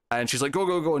her. And she's like, go,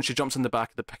 go, go, and she jumps in the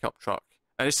back of the pickup truck.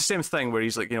 And it's the same thing where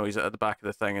he's like, he's at the back of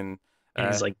the thing, and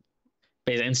he's like,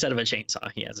 instead of a chainsaw,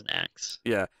 he has an axe.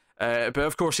 Yeah. But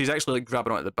of course, he's actually like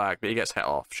grabbing onto the back, but he gets hit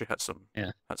off. She hits him.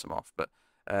 Yeah. Hits him off. But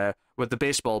with the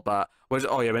baseball bat, we need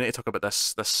to talk about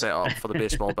this setup for the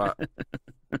baseball bat.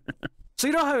 So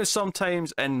you know how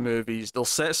sometimes in movies they'll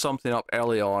set something up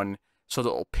early on so that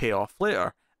it'll pay off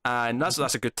later, And that's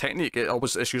a good technique.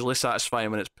 It's usually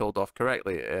satisfying when it's pulled off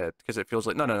correctly, because it feels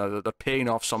like no, they're paying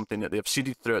off something that they've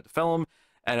seeded throughout the film,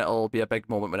 and it'll be a big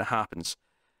moment when it happens.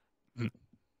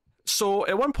 So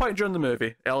at one point during the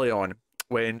movie, early on,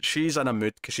 when she's in a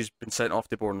mood because she's been sent off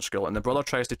to boarding school, and the brother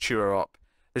tries to cheer her up,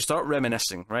 they start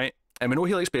reminiscing, right? And we know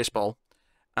he likes baseball,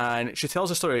 and she tells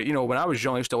the story. You know, when I was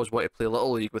young, I used to always want to play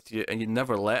Little League with you, and you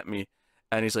never let me.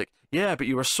 And he's like, yeah, but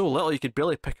you were so little, you could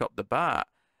barely pick up the bat.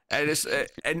 And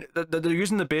they're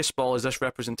using the baseball as this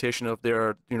representation of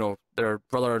their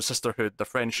brother and sisterhood, their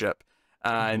friendship,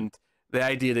 and the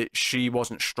idea that she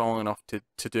wasn't strong enough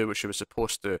to do what she was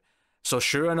supposed to. So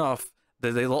sure enough,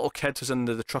 the little kid who's in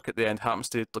the truck at the end happens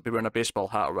to be wearing a baseball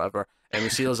hat or whatever, and we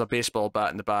see there's a baseball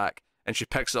bat in the back, and she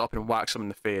picks it up and whacks him in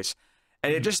the face.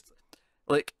 And it just,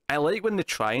 like, I like when they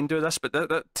try and do this, but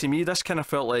that to me, this kind of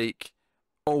felt like,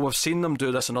 oh, we've seen them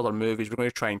do this in other movies, we're going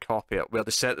to try and copy it, where they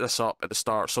set this up at the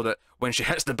start so that when she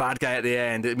hits the bad guy at the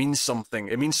end, it means something.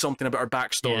 It means something about her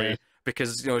backstory,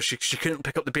 because, you know, she couldn't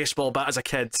pick up the baseball bat as a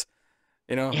kid,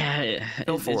 you know? Yeah,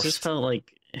 it just felt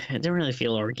like, it didn't really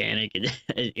feel organic.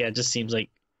 It just seems like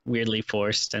weirdly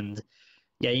forced, and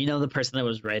yeah, you know, the person that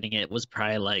was writing it was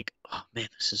probably like, oh man,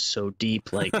 this is so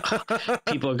deep, like,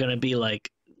 people are going to be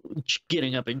like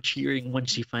getting up and cheering when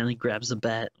she finally grabs the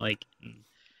bat, like...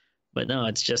 But no,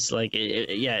 it's just like,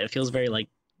 it feels very like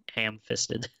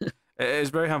ham-fisted. It is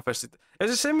very ham-fisted.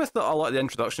 It's the same with a lot of the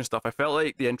introduction stuff. I felt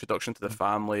like the introduction to the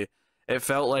family, it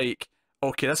felt like,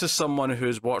 okay, this is someone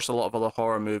who's watched a lot of other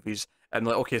horror movies, and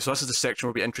like, okay, so this is the section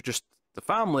where we introduced the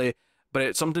family,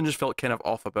 but something just felt kind of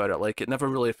off about it. Like, it never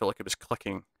really felt like it was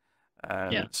clicking.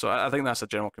 So I think that's a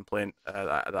general complaint that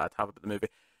I'd have about the movie.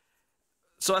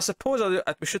 So I suppose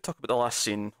we should talk about the last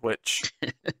scene, which...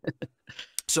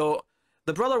 So...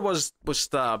 The brother was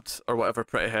stabbed or whatever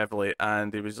pretty heavily,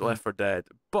 and he was left for dead.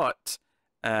 But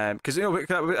because we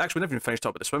never even finished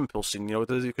talking about the swimming pool scene, you know,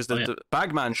 because the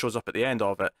bagman shows up at the end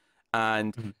of it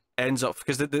and ends up,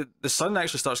 because the son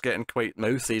actually starts getting quite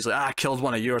mouthy. He's like, I killed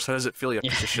one of yours. How does it feel, you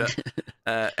piece of shit?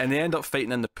 And they end up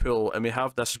fighting in the pool, and we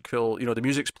have this cool, you know, the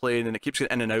music's playing and it keeps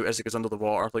getting in and out as it goes under the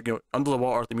water. Like, you know, under the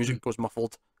water, the music goes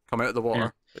muffled, come out of the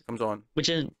water, it comes on. Which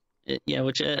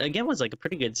again was like a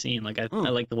pretty good scene. Like I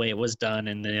like the way it was done,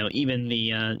 and you know, even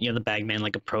the the bagman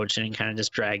like approaching and kind of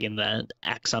just dragging the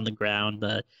axe on the ground.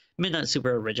 I mean, not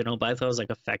super original, but I thought it was like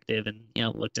effective, and you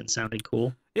know, looked and sounded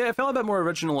cool. Yeah, it felt a bit more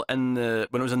original when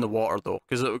it was in the water though,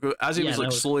 because as he was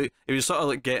like slowly, he was sort of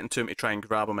like getting to him to try and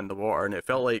grab him in the water, and it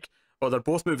felt like, they're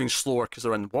both moving slower because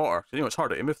they're in the water. You know, it's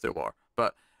harder to move through water,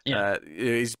 but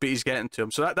he's getting to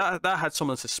him. So that had some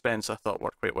of the suspense I thought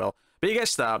worked quite well. But he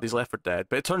gets stabbed, he's left for dead,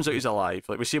 but it turns out he's alive.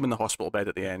 Like, we see him in the hospital bed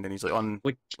at the end, and he's like on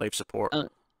life support.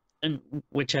 And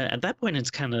which at that point,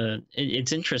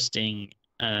 it's interesting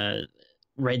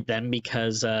right then,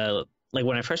 because like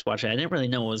when I first watched it, I didn't really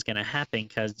know what was going to happen,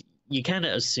 because you kind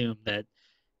of assume that,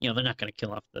 you know, they're not going to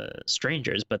kill off the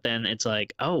strangers, but then it's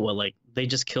like, oh, well, like, they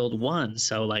just killed one,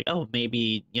 so like, oh,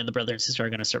 maybe, you know, the brother and sister are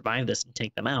going to survive this and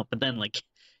take them out. But then, like,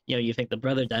 you know, you think the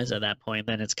brother dies at that point,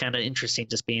 then it's kind of interesting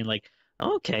just being like,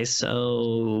 okay,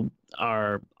 so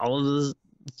are all of the,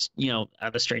 you know, are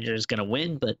the strangers going to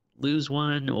win but lose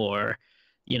one, or,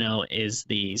 you know, is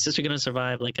the sister going to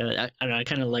survive? Like, I don't know, I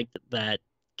kind of liked that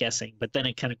guessing, but then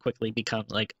it kind of quickly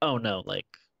becomes like, oh no, like,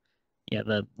 yeah,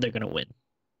 they're going to win.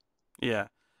 Yeah.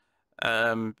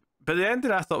 But the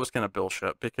ending I thought was kind of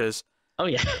bullshit, because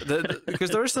because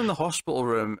they're just in the hospital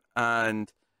room,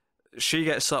 and she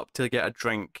gets up to get a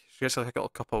drink. She gets like a little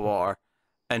cup of water,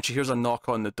 and she hears a knock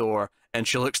on the door, and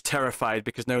she looks terrified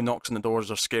because now knocks on the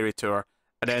doors are scary to her.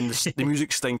 And then the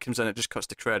music sting comes in, it just cuts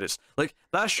to credits. Like,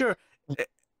 that's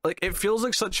it feels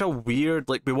like such a weird,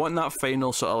 like, we want that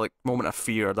final sort of like moment of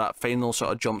fear, that final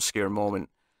sort of jump scare moment.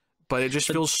 But it just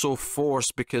feels so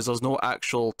forced because there's no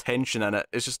actual tension in it.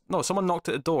 It's just, no, someone knocked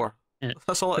at the door.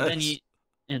 That's all it is.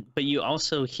 But you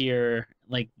also hear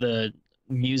like the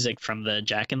music from the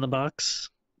Jack in the Box,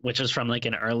 which was from like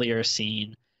an earlier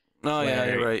scene. Oh yeah,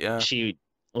 you're right. Yeah, she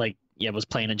was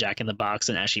playing a Jack in the Box,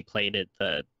 and as she played it,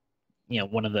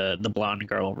 one of the blonde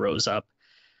girl rose up.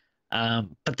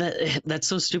 But that's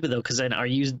so stupid though, because then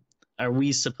are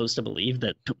we supposed to believe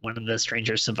that one of the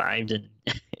strangers survived and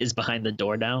is behind the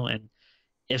door now? And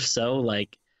if so,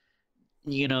 like,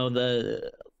 you know,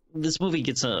 this movie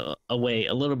gets away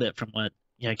a little bit from what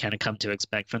I kind of come to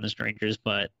expect from the strangers.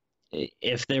 But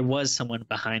if there was someone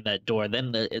behind that door,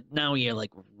 then now you're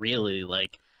like, really,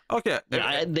 like, okay,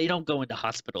 they don't go into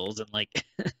hospitals and like.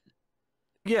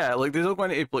 Yeah, like, they don't go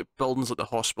into like buildings like the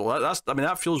hospital.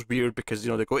 That feels weird because,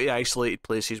 you know, they go to isolated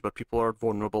places where people are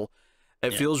vulnerable.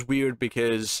 It feels weird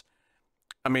because,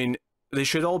 I mean, they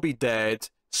should all be dead.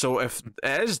 So if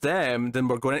it is them, then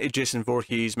we're going into Jason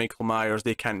Voorhees, Michael Myers,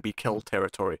 they can't be killed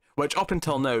territory, which up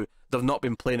until now they've not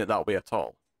been playing it that way at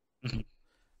all.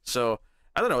 So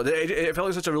I don't know. It felt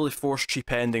like such a really forced,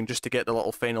 cheap ending just to get the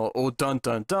little final. Oh, dun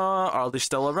dun dun! Are they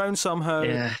still around somehow?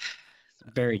 Yeah,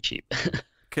 very cheap.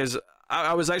 Because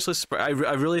I was actually surprised.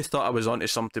 I really thought I was onto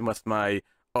something with my.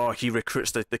 Oh, he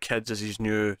recruits the kids as his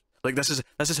new. Like this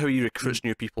is how he recruits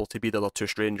new people to be the other two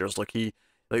strangers. Like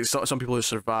some people who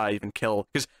survive and kill.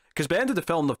 Because by the end of the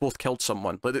film they've both killed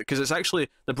someone. Because it's actually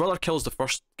the brother kills the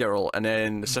first girl and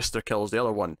then the sister kills the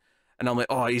other one. And I'm like,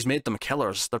 oh, he's made them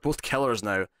killers. They're both killers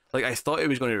now. Like I thought he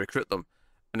was going to recruit them,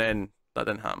 and then that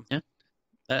didn't happen. Yeah,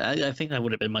 I think that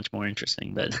would have been much more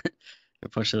interesting, but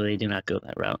unfortunately, they do not go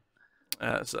that route.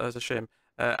 It's a shame.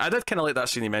 I did kind of like that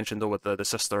scene you mentioned though with the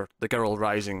sister, the girl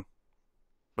rising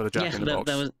with the Jack in the Box.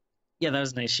 That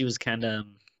was nice. She was kind of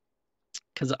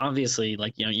because obviously,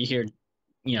 like you hear,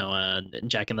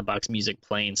 Jack in the Box music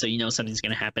playing, so something's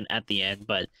gonna happen at the end,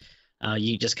 but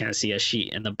you just kind of see a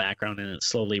sheet in the background and it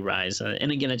slowly rise.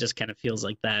 And again, it just kind of feels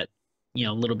like that, a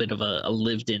little bit of a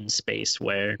lived-in space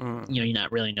where you're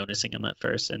not really noticing them at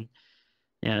first, and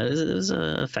yeah, it was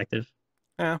effective.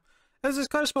 Yeah. It's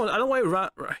kind of small. I don't want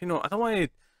to, I don't want to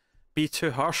be too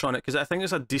harsh on it because I think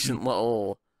it's a decent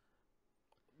little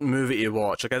movie to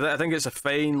watch. Like I think it's a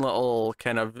fine little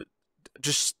kind of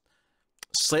just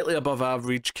slightly above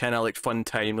average kind of like fun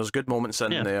time. There's good moments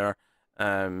in there.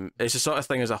 It's the sort of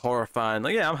thing as a horror fan.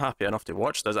 Like I'm happy enough to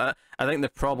watch this. I think the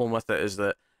problem with it is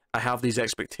that I have these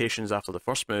expectations after the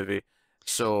first movie.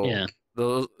 So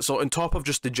so on top of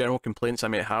just the general complaints I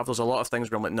may have, there's a lot of things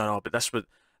where I'm like, no, but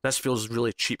this feels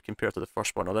really cheap compared to the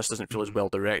first one, or this doesn't feel as well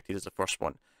directed as the first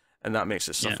one, and that makes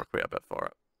it suffer quite a bit for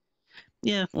it.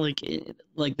 Yeah, like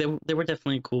there were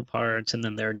definitely cool parts, and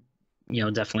then there,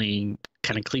 definitely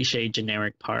kind of cliche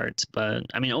generic parts. But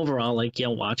I mean, overall, like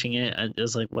watching it, I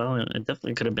was like, well, it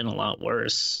definitely could have been a lot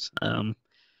worse.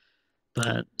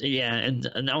 But yeah,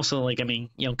 and also like I mean,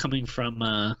 coming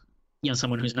from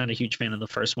someone who's not a huge fan of the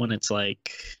first one, it's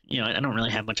like I don't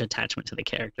really have much attachment to the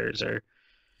characters or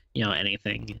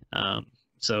anything.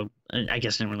 So I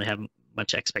guess I didn't really have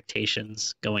much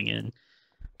expectations going in.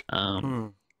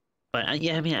 But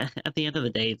yeah, I mean, at the end of the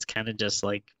day, it's kind of just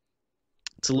like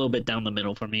it's a little bit down the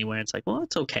middle for me, where it's like, well,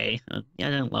 it's okay. Yeah,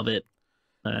 I didn't love it.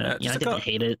 I didn't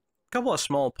hate it. A couple of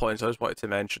small points I just wanted to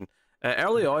mention.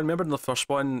 Early on, remember in the first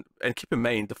one, and keep in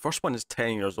mind, the first one is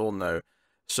 10 years old now.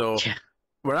 So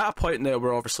we're at a point now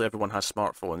where obviously everyone has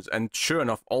smartphones, and sure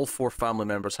enough, all 4 family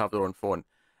members have their own phone.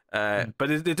 But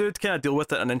they do kind of deal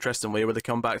with it in an interesting way, where they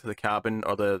come back to the cabin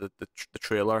or the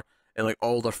trailer, and like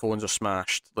all their phones are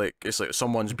smashed. Like it's like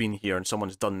someone's been here and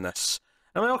someone's done this.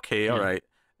 And I'm like, okay, all right.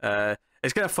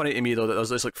 It's kind of funny to me though that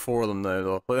there's like 4 of them now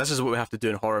though. Like this is what we have to do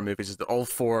in horror movies: is that all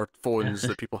 4 phones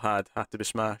that people had to be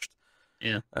smashed.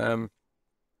 Yeah. And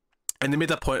they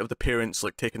made a point of the parents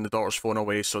like taking the daughter's phone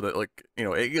away so that like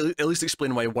at least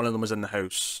explain why one of them was in the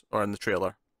house or in the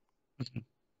trailer.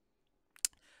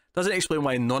 Doesn't explain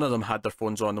why none of them had their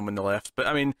phones on them when they left, but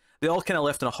I mean, they all kind of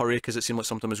left in a hurry because it seemed like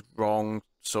something was wrong.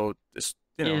 So it's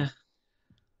yeah,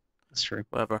 that's true.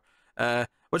 Whatever.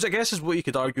 Which I guess is what you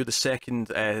could argue the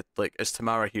second like as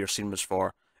Tamara here scene was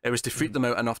for. It was to freak them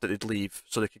out enough that they'd leave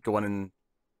so they could go in and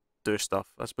do stuff.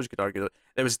 I suppose you could argue that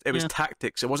it was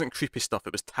tactics. It wasn't creepy stuff.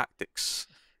 It was tactics.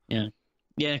 Yeah,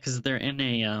 because they're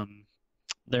in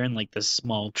like this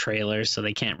small trailer, so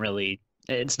they can't really.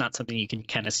 It's not something you can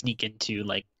kind of sneak into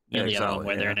like the other one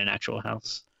where they're in an actual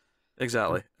house.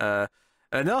 Exactly.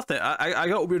 Another thing, I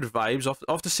got weird vibes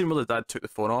off the scene where the dad took the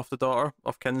phone off the daughter,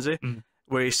 off Kinsey,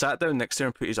 where he sat down next to her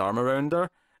and put his arm around her,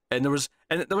 and there was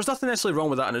nothing necessarily wrong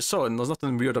with that on its own. There's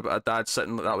nothing weird about a dad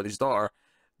sitting like that with his daughter.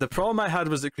 The problem I had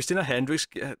was that Christina Hendricks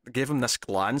gave him this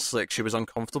glance like she was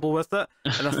uncomfortable with it,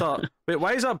 and I thought, wait,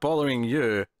 why is that bothering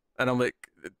you? And I'm like,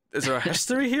 is there a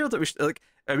history here that we should, like?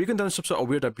 Are we going down some sort of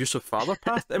weird abusive father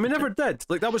path? And we never did.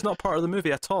 Like, that was not part of the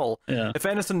movie at all. Yeah. If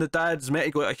anything, the dad's meant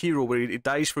to go like a hero where he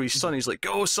dies for his son. He's like,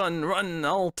 go, son, run.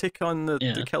 I'll take on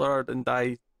the killer and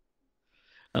die.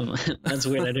 That's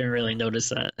weird. I didn't really notice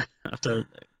that. I have to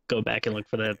go back and look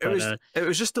for that. But, it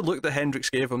was just the look that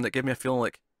Hendricks gave him that gave me a feeling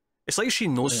like, it's like she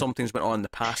knows something's been on in the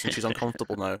past and she's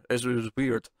uncomfortable now. It was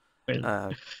weird.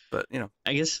 But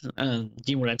I guess do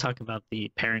you want to talk about the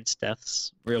parents'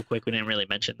 deaths real quick? We didn't really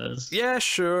mention those. Yeah,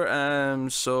 sure.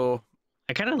 So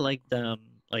I kind of liked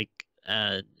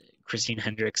Christine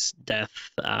Hendricks' death.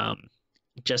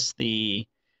 Just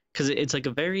because it's like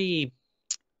a very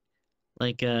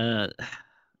it's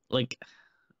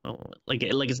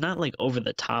not like over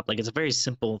the top. Like it's a very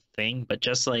simple thing, but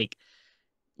just like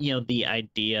the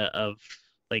idea of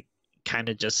like kind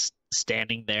of just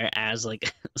standing there as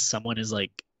like someone is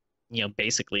like,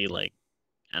 basically like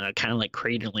kind of like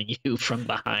cradling you from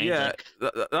behind. Yeah,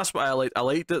 Like, that's what I like. I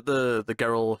like that the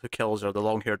girl who kills her, the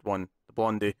long-haired one, the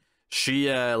blondie,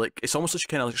 she like it's almost like she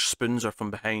kind of like spoons her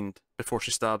from behind before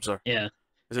she stabs her. yeah.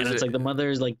 And it's like the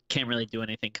mother's like can't really do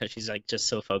anything because she's like just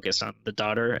so focused on the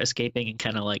daughter escaping and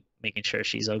kind of like making sure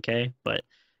she's okay. But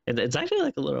it's actually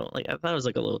like a little like I thought it was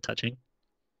like a little touching.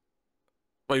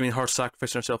 What do you mean, her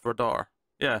sacrificing herself for her daughter?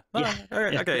 Yeah, Yeah,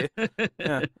 I get you.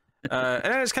 Yeah,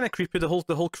 and it's kind of creepy. The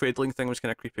whole cradling thing was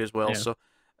kind of creepy as well. Yeah. So,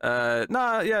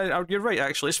 nah, yeah, you're right.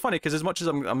 Actually, it's funny because as much as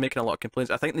I'm making a lot of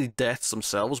complaints, I think the deaths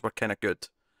themselves were kind of good.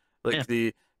 Like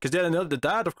Yeah. because then the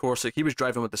dad, of course, like he was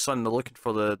driving with the son, they're looking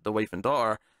for the wife and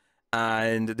daughter,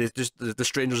 and they just the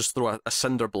strangers just throw a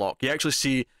cinder block. You actually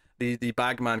see the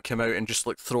bagman come out and just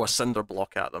like throw a cinder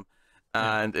block at them,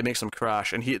 and it makes them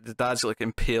crash. And the dad's like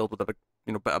impaled with a big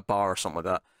bit of bar or something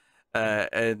like that.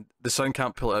 And the son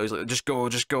can't pull it out. He's like, just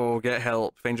go, get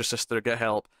help, find your sister, get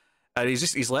help. And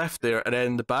he's left there, and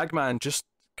then the bagman just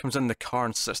comes in the car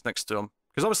and sits next to him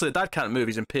because obviously the dad can't move;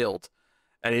 he's impaled.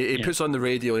 And he puts on the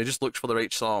radio and he just looks for the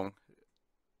right song.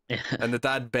 Yeah. And the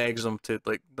dad begs him to,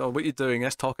 like, no, what are you doing?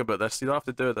 Let's talk about this. You don't have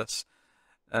to do this.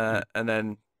 And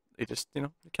then he just, he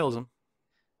kills him.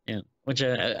 Yeah, which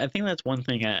I think that's one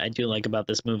thing I do like about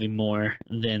this movie more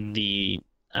than the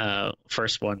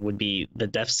first one would be the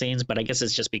death scenes, but I guess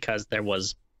it's just because there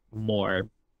was more,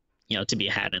 to be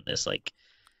had in this. Like,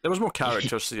 there was more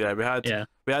characters. So yeah,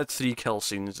 we had 3 kill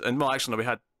scenes, and well, actually, no, we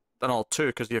had an all 2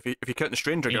 because if you count the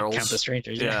stranger girls, count the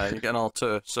strangers, yeah, you get an all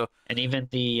 2. So and even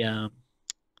the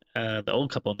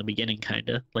old couple in the beginning, kind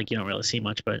of like you don't really see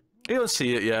much, but you don't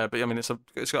see it, yeah. But I mean, it's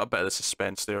got a bit of the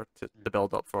suspense there to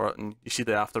build up for it, and you see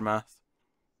the aftermath.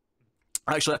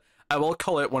 Actually, I will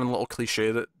call it one little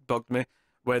cliche that bugged me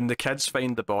when the kids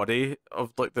find the body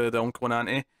of like the uncle and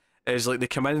auntie. Is like they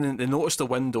come in and they notice the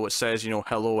window. It says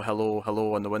hello, hello,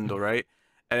 hello on the window, right?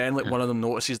 And then like one of them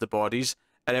notices the bodies.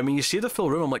 And I mean, you see the full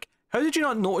room. I'm like, how did you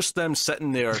not notice them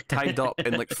sitting there, tied up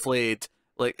and like flayed,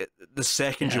 like the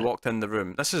second you walked in the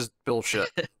room? This is bullshit.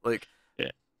 Like,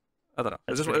 I don't know.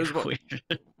 It was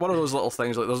one of those little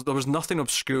things. Like, there was nothing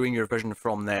obscuring your vision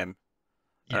from them.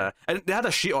 Yeah. And they had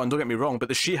a sheet on. Don't get me wrong, but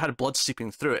the sheet had blood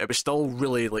seeping through it. It was still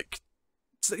really like,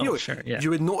 sure, yeah.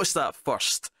 You would notice that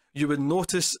first. You would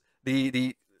notice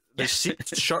the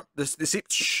seeped shirt, the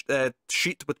seeped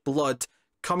sheet with blood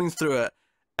coming through it,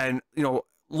 and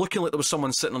looking like there was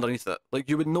someone sitting underneath it. Like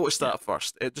you would notice that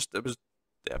first. It was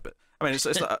but I mean it's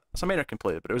a minor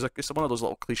complaint, but it's one of those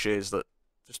little cliches that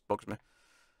just bugs me.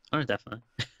 Oh, definitely.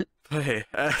 But hey,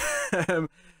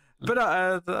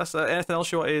 that's anything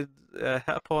else you want to hit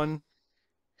upon?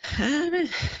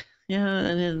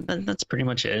 Yeah, that's pretty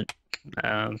much it.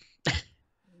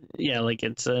 Yeah, like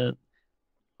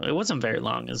it wasn't very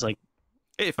long. It was like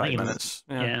 85 minutes.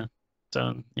 Yeah.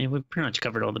 So we pretty much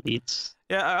covered all the beats.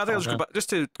 Yeah, I think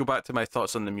just to go back to my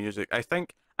thoughts on the music. I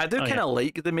think I do kind of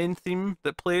like the main theme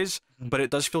that plays, but it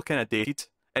does feel kind of dated.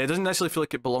 And it doesn't necessarily feel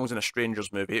like it belongs in a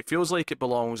Strangers movie. It feels like it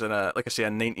belongs in a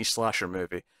 90s slasher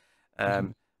movie.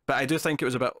 But I do think it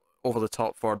was a bit over the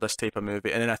top for this type of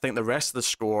movie. And then I think the rest of the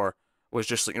score was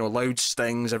just like, loud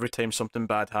stings every time something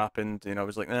bad happened. I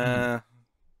was like,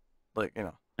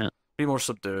 be more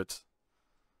subdued.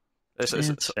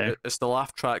 It's the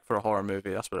laugh track for a horror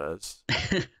movie. That's what it is.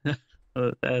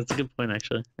 That's a good point,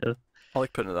 actually. Yeah. I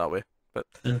like putting it that way. But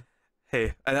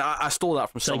hey, and I stole that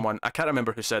from someone. I can't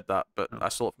remember who said that, but I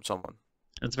stole it from someone.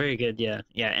 It's very good. Yeah,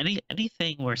 yeah.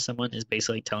 Anything where someone is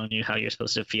basically telling you how you're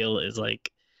supposed to feel is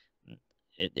like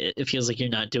it feels like you're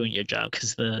not doing your job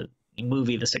because the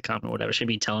movie, the sitcom, or whatever should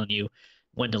be telling you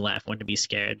when to laugh, when to be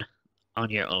scared on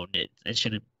your own. It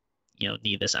shouldn't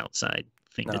need this outside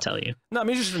thing to tell you. No, I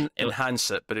mean just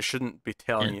enhance it, but it shouldn't be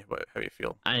telling you how you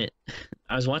feel. I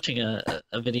was watching a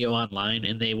video online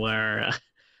and they were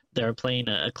playing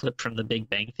a clip from The Big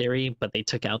Bang Theory, but they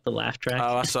took out the laugh track.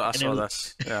 Oh, I saw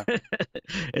this. Yeah.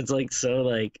 It's like so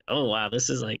like, oh wow, this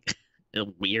is like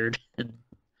weird.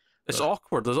 It's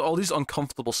awkward. There's all these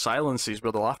uncomfortable silences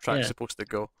where the laugh track is supposed to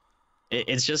go.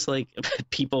 It's just like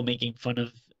people making fun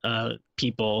of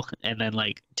people and then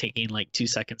like taking like 2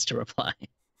 seconds to reply.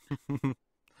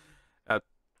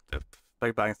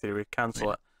 Big Bang Theory,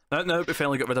 cancel it. No, we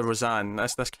finally got rid of Roseanne.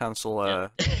 Let's cancel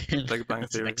Big Bang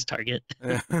Theory. Next target.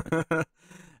 I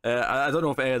don't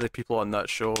know if any of the people on that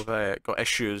show have got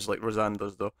issues like Roseanne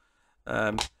does, though.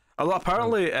 Although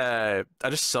apparently, I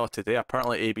just saw today,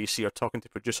 apparently ABC are talking to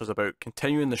producers about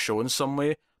continuing the show in some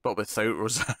way, but without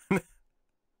Roseanne.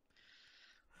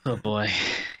 Oh boy,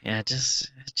 yeah, just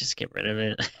get rid of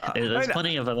it. There's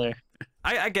plenty of other.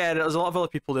 I get it. There's a lot of other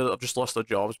people there that have just lost their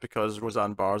jobs because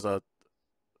Roseanne Barr's a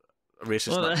racist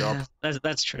Well, nut job.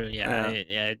 that's true. Yeah,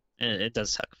 Yeah. it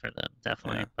does suck for them,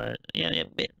 definitely. Yeah. But yeah,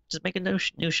 just make a new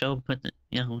show, put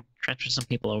transfer some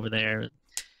people over there.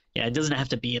 Yeah, it doesn't have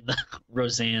to be in the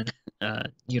Roseanne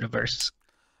universe.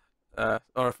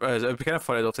 Or if, it would be kind of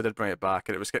funny though if they did bring it back.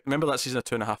 And it was remember that season of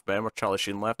Two and a Half Men where Charlie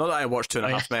Sheen left. Not that I watched Two and Oh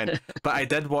a yeah, Half Men, but I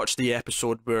did watch the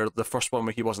episode where the first one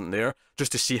where he wasn't there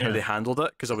just to see how yeah, they handled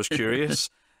it because I was curious.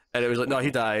 And it was like, no,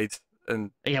 he died,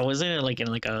 and yeah. Wasn't it like in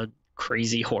like a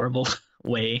crazy horrible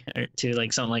way or to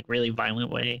like some like really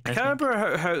violent way? I I can't think.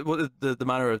 remember how what the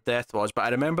manner of death was, but I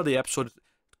remember the episode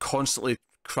constantly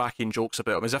cracking jokes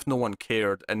about him as if no one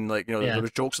cared, and like Yeah, there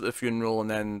was jokes at the funeral and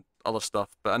then other stuff,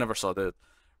 but I never saw the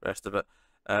rest of it.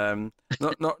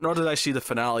 Nor did I see the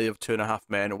finale of Two and a Half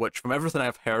Men, which from everything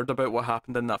I've heard about what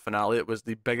happened in that finale, it was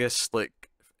the biggest like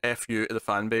fu to the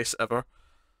fan base ever.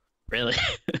 really.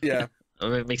 Yeah,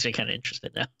 It makes me kind of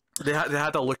interested now. they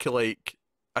had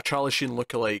a Charlie Sheen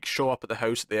lookalike show up at the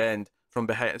house at the end from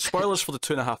behind. Spoilers for the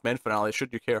Two and a Half Men finale,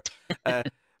 should you care? Uh,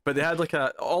 but they had like a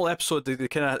all episode they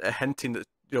kind of hinting that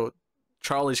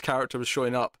Charlie's character was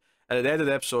showing up, and at the end of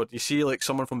the episode you see like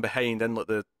someone from behind in like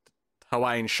the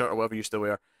Hawaiian shirt or whatever he used to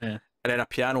wear, Yeah. and then a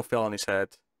piano fell on his head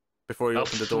before he Oh,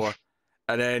 opened the door,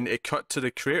 and then it cut to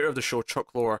the creator of the show,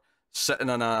 Chuck Lorre, sitting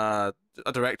on a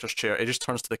director's chair. He just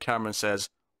turns to the camera and says,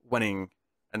 "Winning,"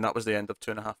 and that was the end of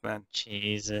Two and a Half Men.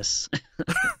 Jesus.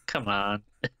 Come on.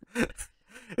 It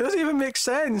doesn't even make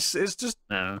sense. It's just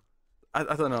No. I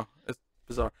don't know. It's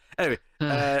bizarre. Anyway,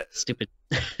 Stupid.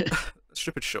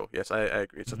 stupid show. Yes, I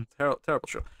agree. It's a terrible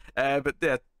show. But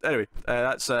yeah. Anyway,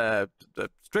 that's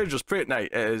Strangers Pray at Night.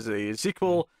 It is a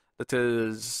sequel that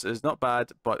is not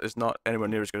bad, but is not anywhere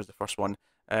near as good as the first one.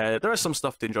 There is some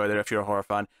stuff to enjoy there if you're a horror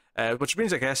fan. Which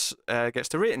means I guess gets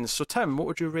to ratings. So Tim, what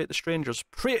would you rate the Strangers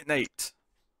Pray at Night?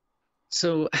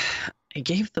 So I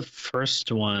gave the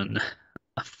first one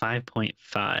a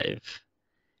 5.5,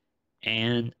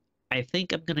 and I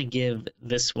think I'm gonna give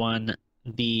this one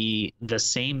the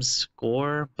same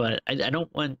score, but I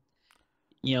don't want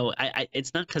I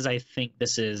it's not because I think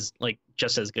this is like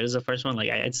just as good as the first one. Like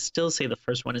I'd still say the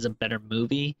first one is a better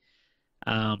movie,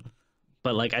 but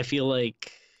like I feel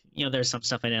like there's some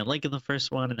stuff I didn't like in the first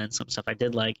one, and then some stuff I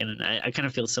did like, and I kind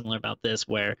of feel similar about this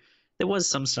where there was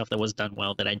some stuff that was done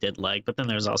well that I did like, but then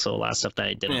there's also a lot of stuff that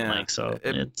I didn't like. So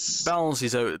it's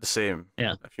balances out the same,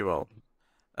 yeah, if you will.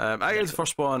 I gave the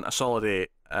first one a solid 8.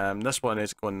 This one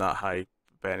isn't going that high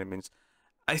by any means.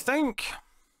 I think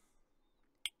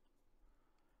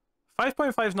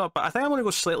 5.5 is not bad. I think I'm going to go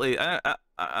slightly. I'm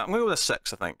going to go with a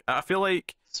 6. I think. I feel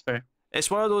like it's fair. it's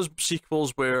one of those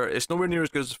sequels where it's nowhere near as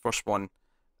good as the first one,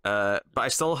 but I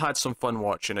still had some fun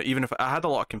watching it. Even if I had a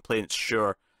lot of complaints,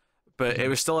 sure, but it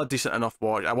was still a decent enough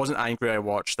watch. I wasn't angry. I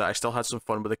watched that. I still had some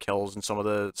fun with the kills and some of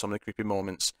the creepy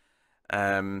moments.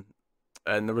 And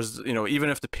there was, even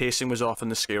if the pacing was off in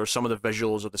the scares, some of the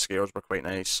visuals of the scares were quite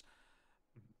nice.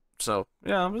 So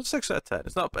yeah, it was 6 out of 10.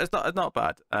 It's not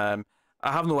bad.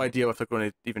 I have no idea if they're going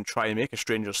to even try and make a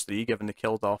Strangers 3, given they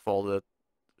killed off all the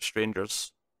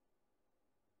strangers.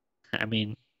 I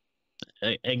mean,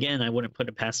 again, I wouldn't put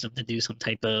it past them to do some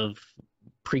type of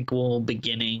prequel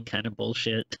beginning kind of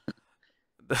bullshit.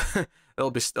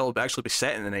 It'll actually be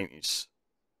set in the 90s.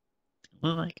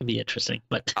 Well, that could be interesting,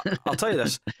 but I'll tell you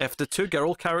this: if the two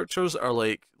girl characters are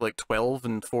like 12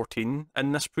 and 14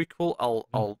 in this prequel,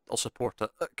 I'll support it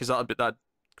because that'd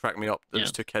crack me up.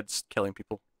 There's two kids killing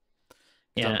people.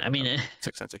 Yeah, I mean,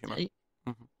 sick sense of humor.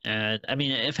 I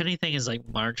mean, if anything is like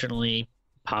marginally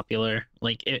popular,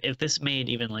 like if this made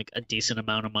even like a decent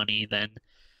amount of money, then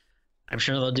I'm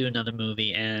sure they'll do another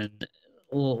movie, and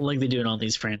like they do in all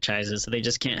these franchises, they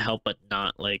just can't help but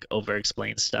not like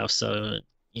over-explain stuff. So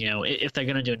if they're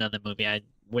gonna do another movie, I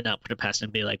would not put it past them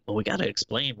and be like, well, we gotta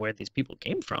explain where these people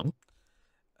came from.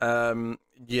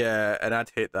 Yeah, and I'd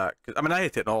hate that. I mean, I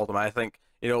hate it in all of them. I think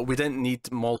we didn't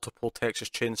need multiple Texas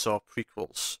Chainsaw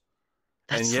prequels,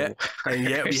 and yet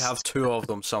we have 2 of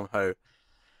them somehow.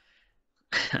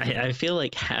 I feel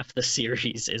like half the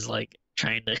series is like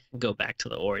trying to go back to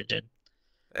the origin.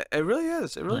 It really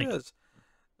is. It really is.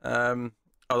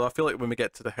 Although I feel like when we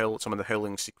get to some of the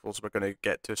Howling sequels we're going to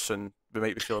get to soon, we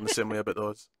might be feeling the same way about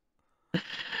those.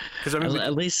 Because I mean,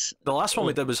 at least the last one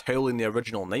we did was Howling: The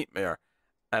Original Nightmare,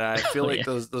 and I feel like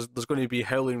there's going to be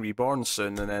Howling Reborn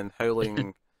soon, and then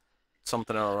Howling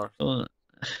something or other. Well,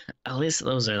 at least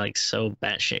those are like so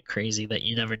batshit crazy that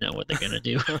you never know what they're gonna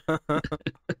do.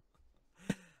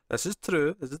 This is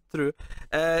true. This is true.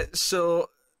 So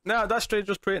now that's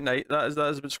Strangers Pray at Night. That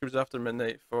has been Screams After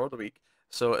Midnight for the week.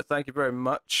 So thank you very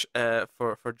much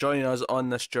for joining us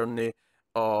on this journey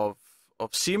of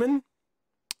semen,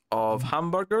 of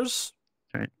hamburgers.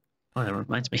 All right. Oh, that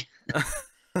reminds me.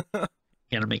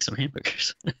 Gotta make some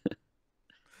hamburgers.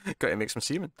 Got to make some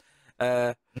semen.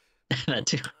 That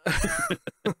too.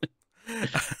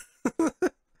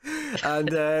 And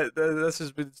this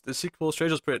has been the sequel,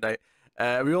 Strangers Pray at Night.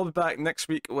 We will be back next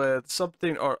week with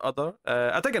something or other.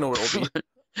 I think I know what it'll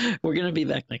be. We're gonna be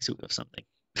back next week with something.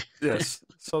 Yes,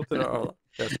 something or other.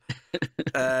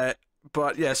 Yes.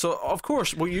 But yeah, so of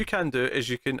course, what you can do is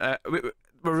you can.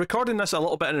 We're recording this a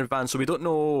little bit in advance, so we don't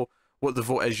know what the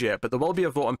vote is yet. But there will be a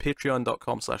vote on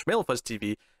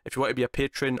patreon.com/MaileFuzzTV. If you want to be a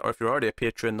patron, or if you're already a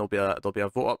patron, there'll be a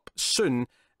vote up soon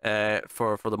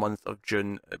for the month of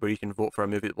June, where you can vote for a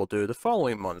movie that we'll do the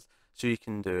following month. So you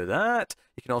can do that.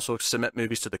 You can also submit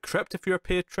movies to the crypt if you're a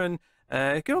patron.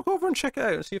 Go over and check it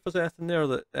out and see if there's anything there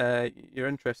that you're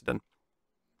interested in.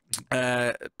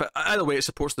 But either way, it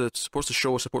supports the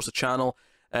show, supports the channel,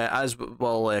 as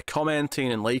well,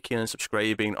 commenting and liking and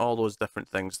subscribing, all those different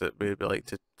things that we like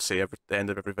to say at the end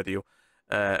of every video.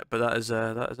 But that is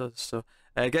us. So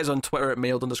get us on Twitter at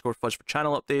mailed_fudge for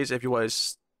channel updates if you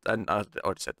want. And I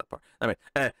already said that part. Anyway,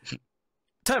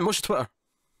 Tim, what's your Twitter?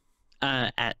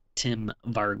 At Tim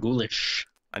Vargulish.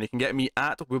 And you can get me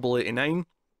at Wibble89.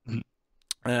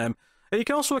 And you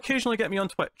can also occasionally get me on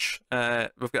Twitch.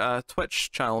 We've got a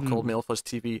Twitch channel called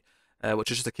MaileFuzzTV,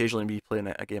 which is just occasionally me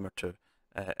playing a game or two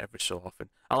every so often.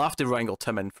 I'll have to wrangle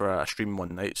Tim in for a stream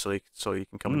one night so you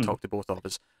can come and talk to both of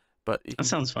us. But that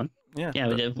sounds fun. Yeah.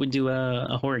 Yeah, we do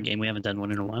a horror game. We haven't done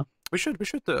one in a while. We should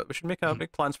do it. We should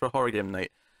make plans for a horror game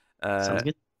night. Sounds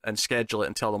good. And schedule it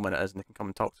and tell them when it is, and they can come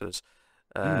and talk to us.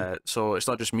 So it's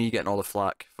not just me getting all the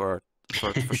flack for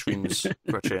streams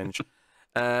for a change.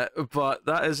 But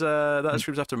that is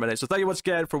Streams After Midnight. So thank you once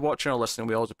again for watching or listening.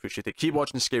 We always appreciate it. Keep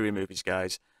watching scary movies,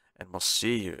 guys, and we'll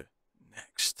see you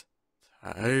next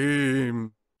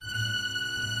time.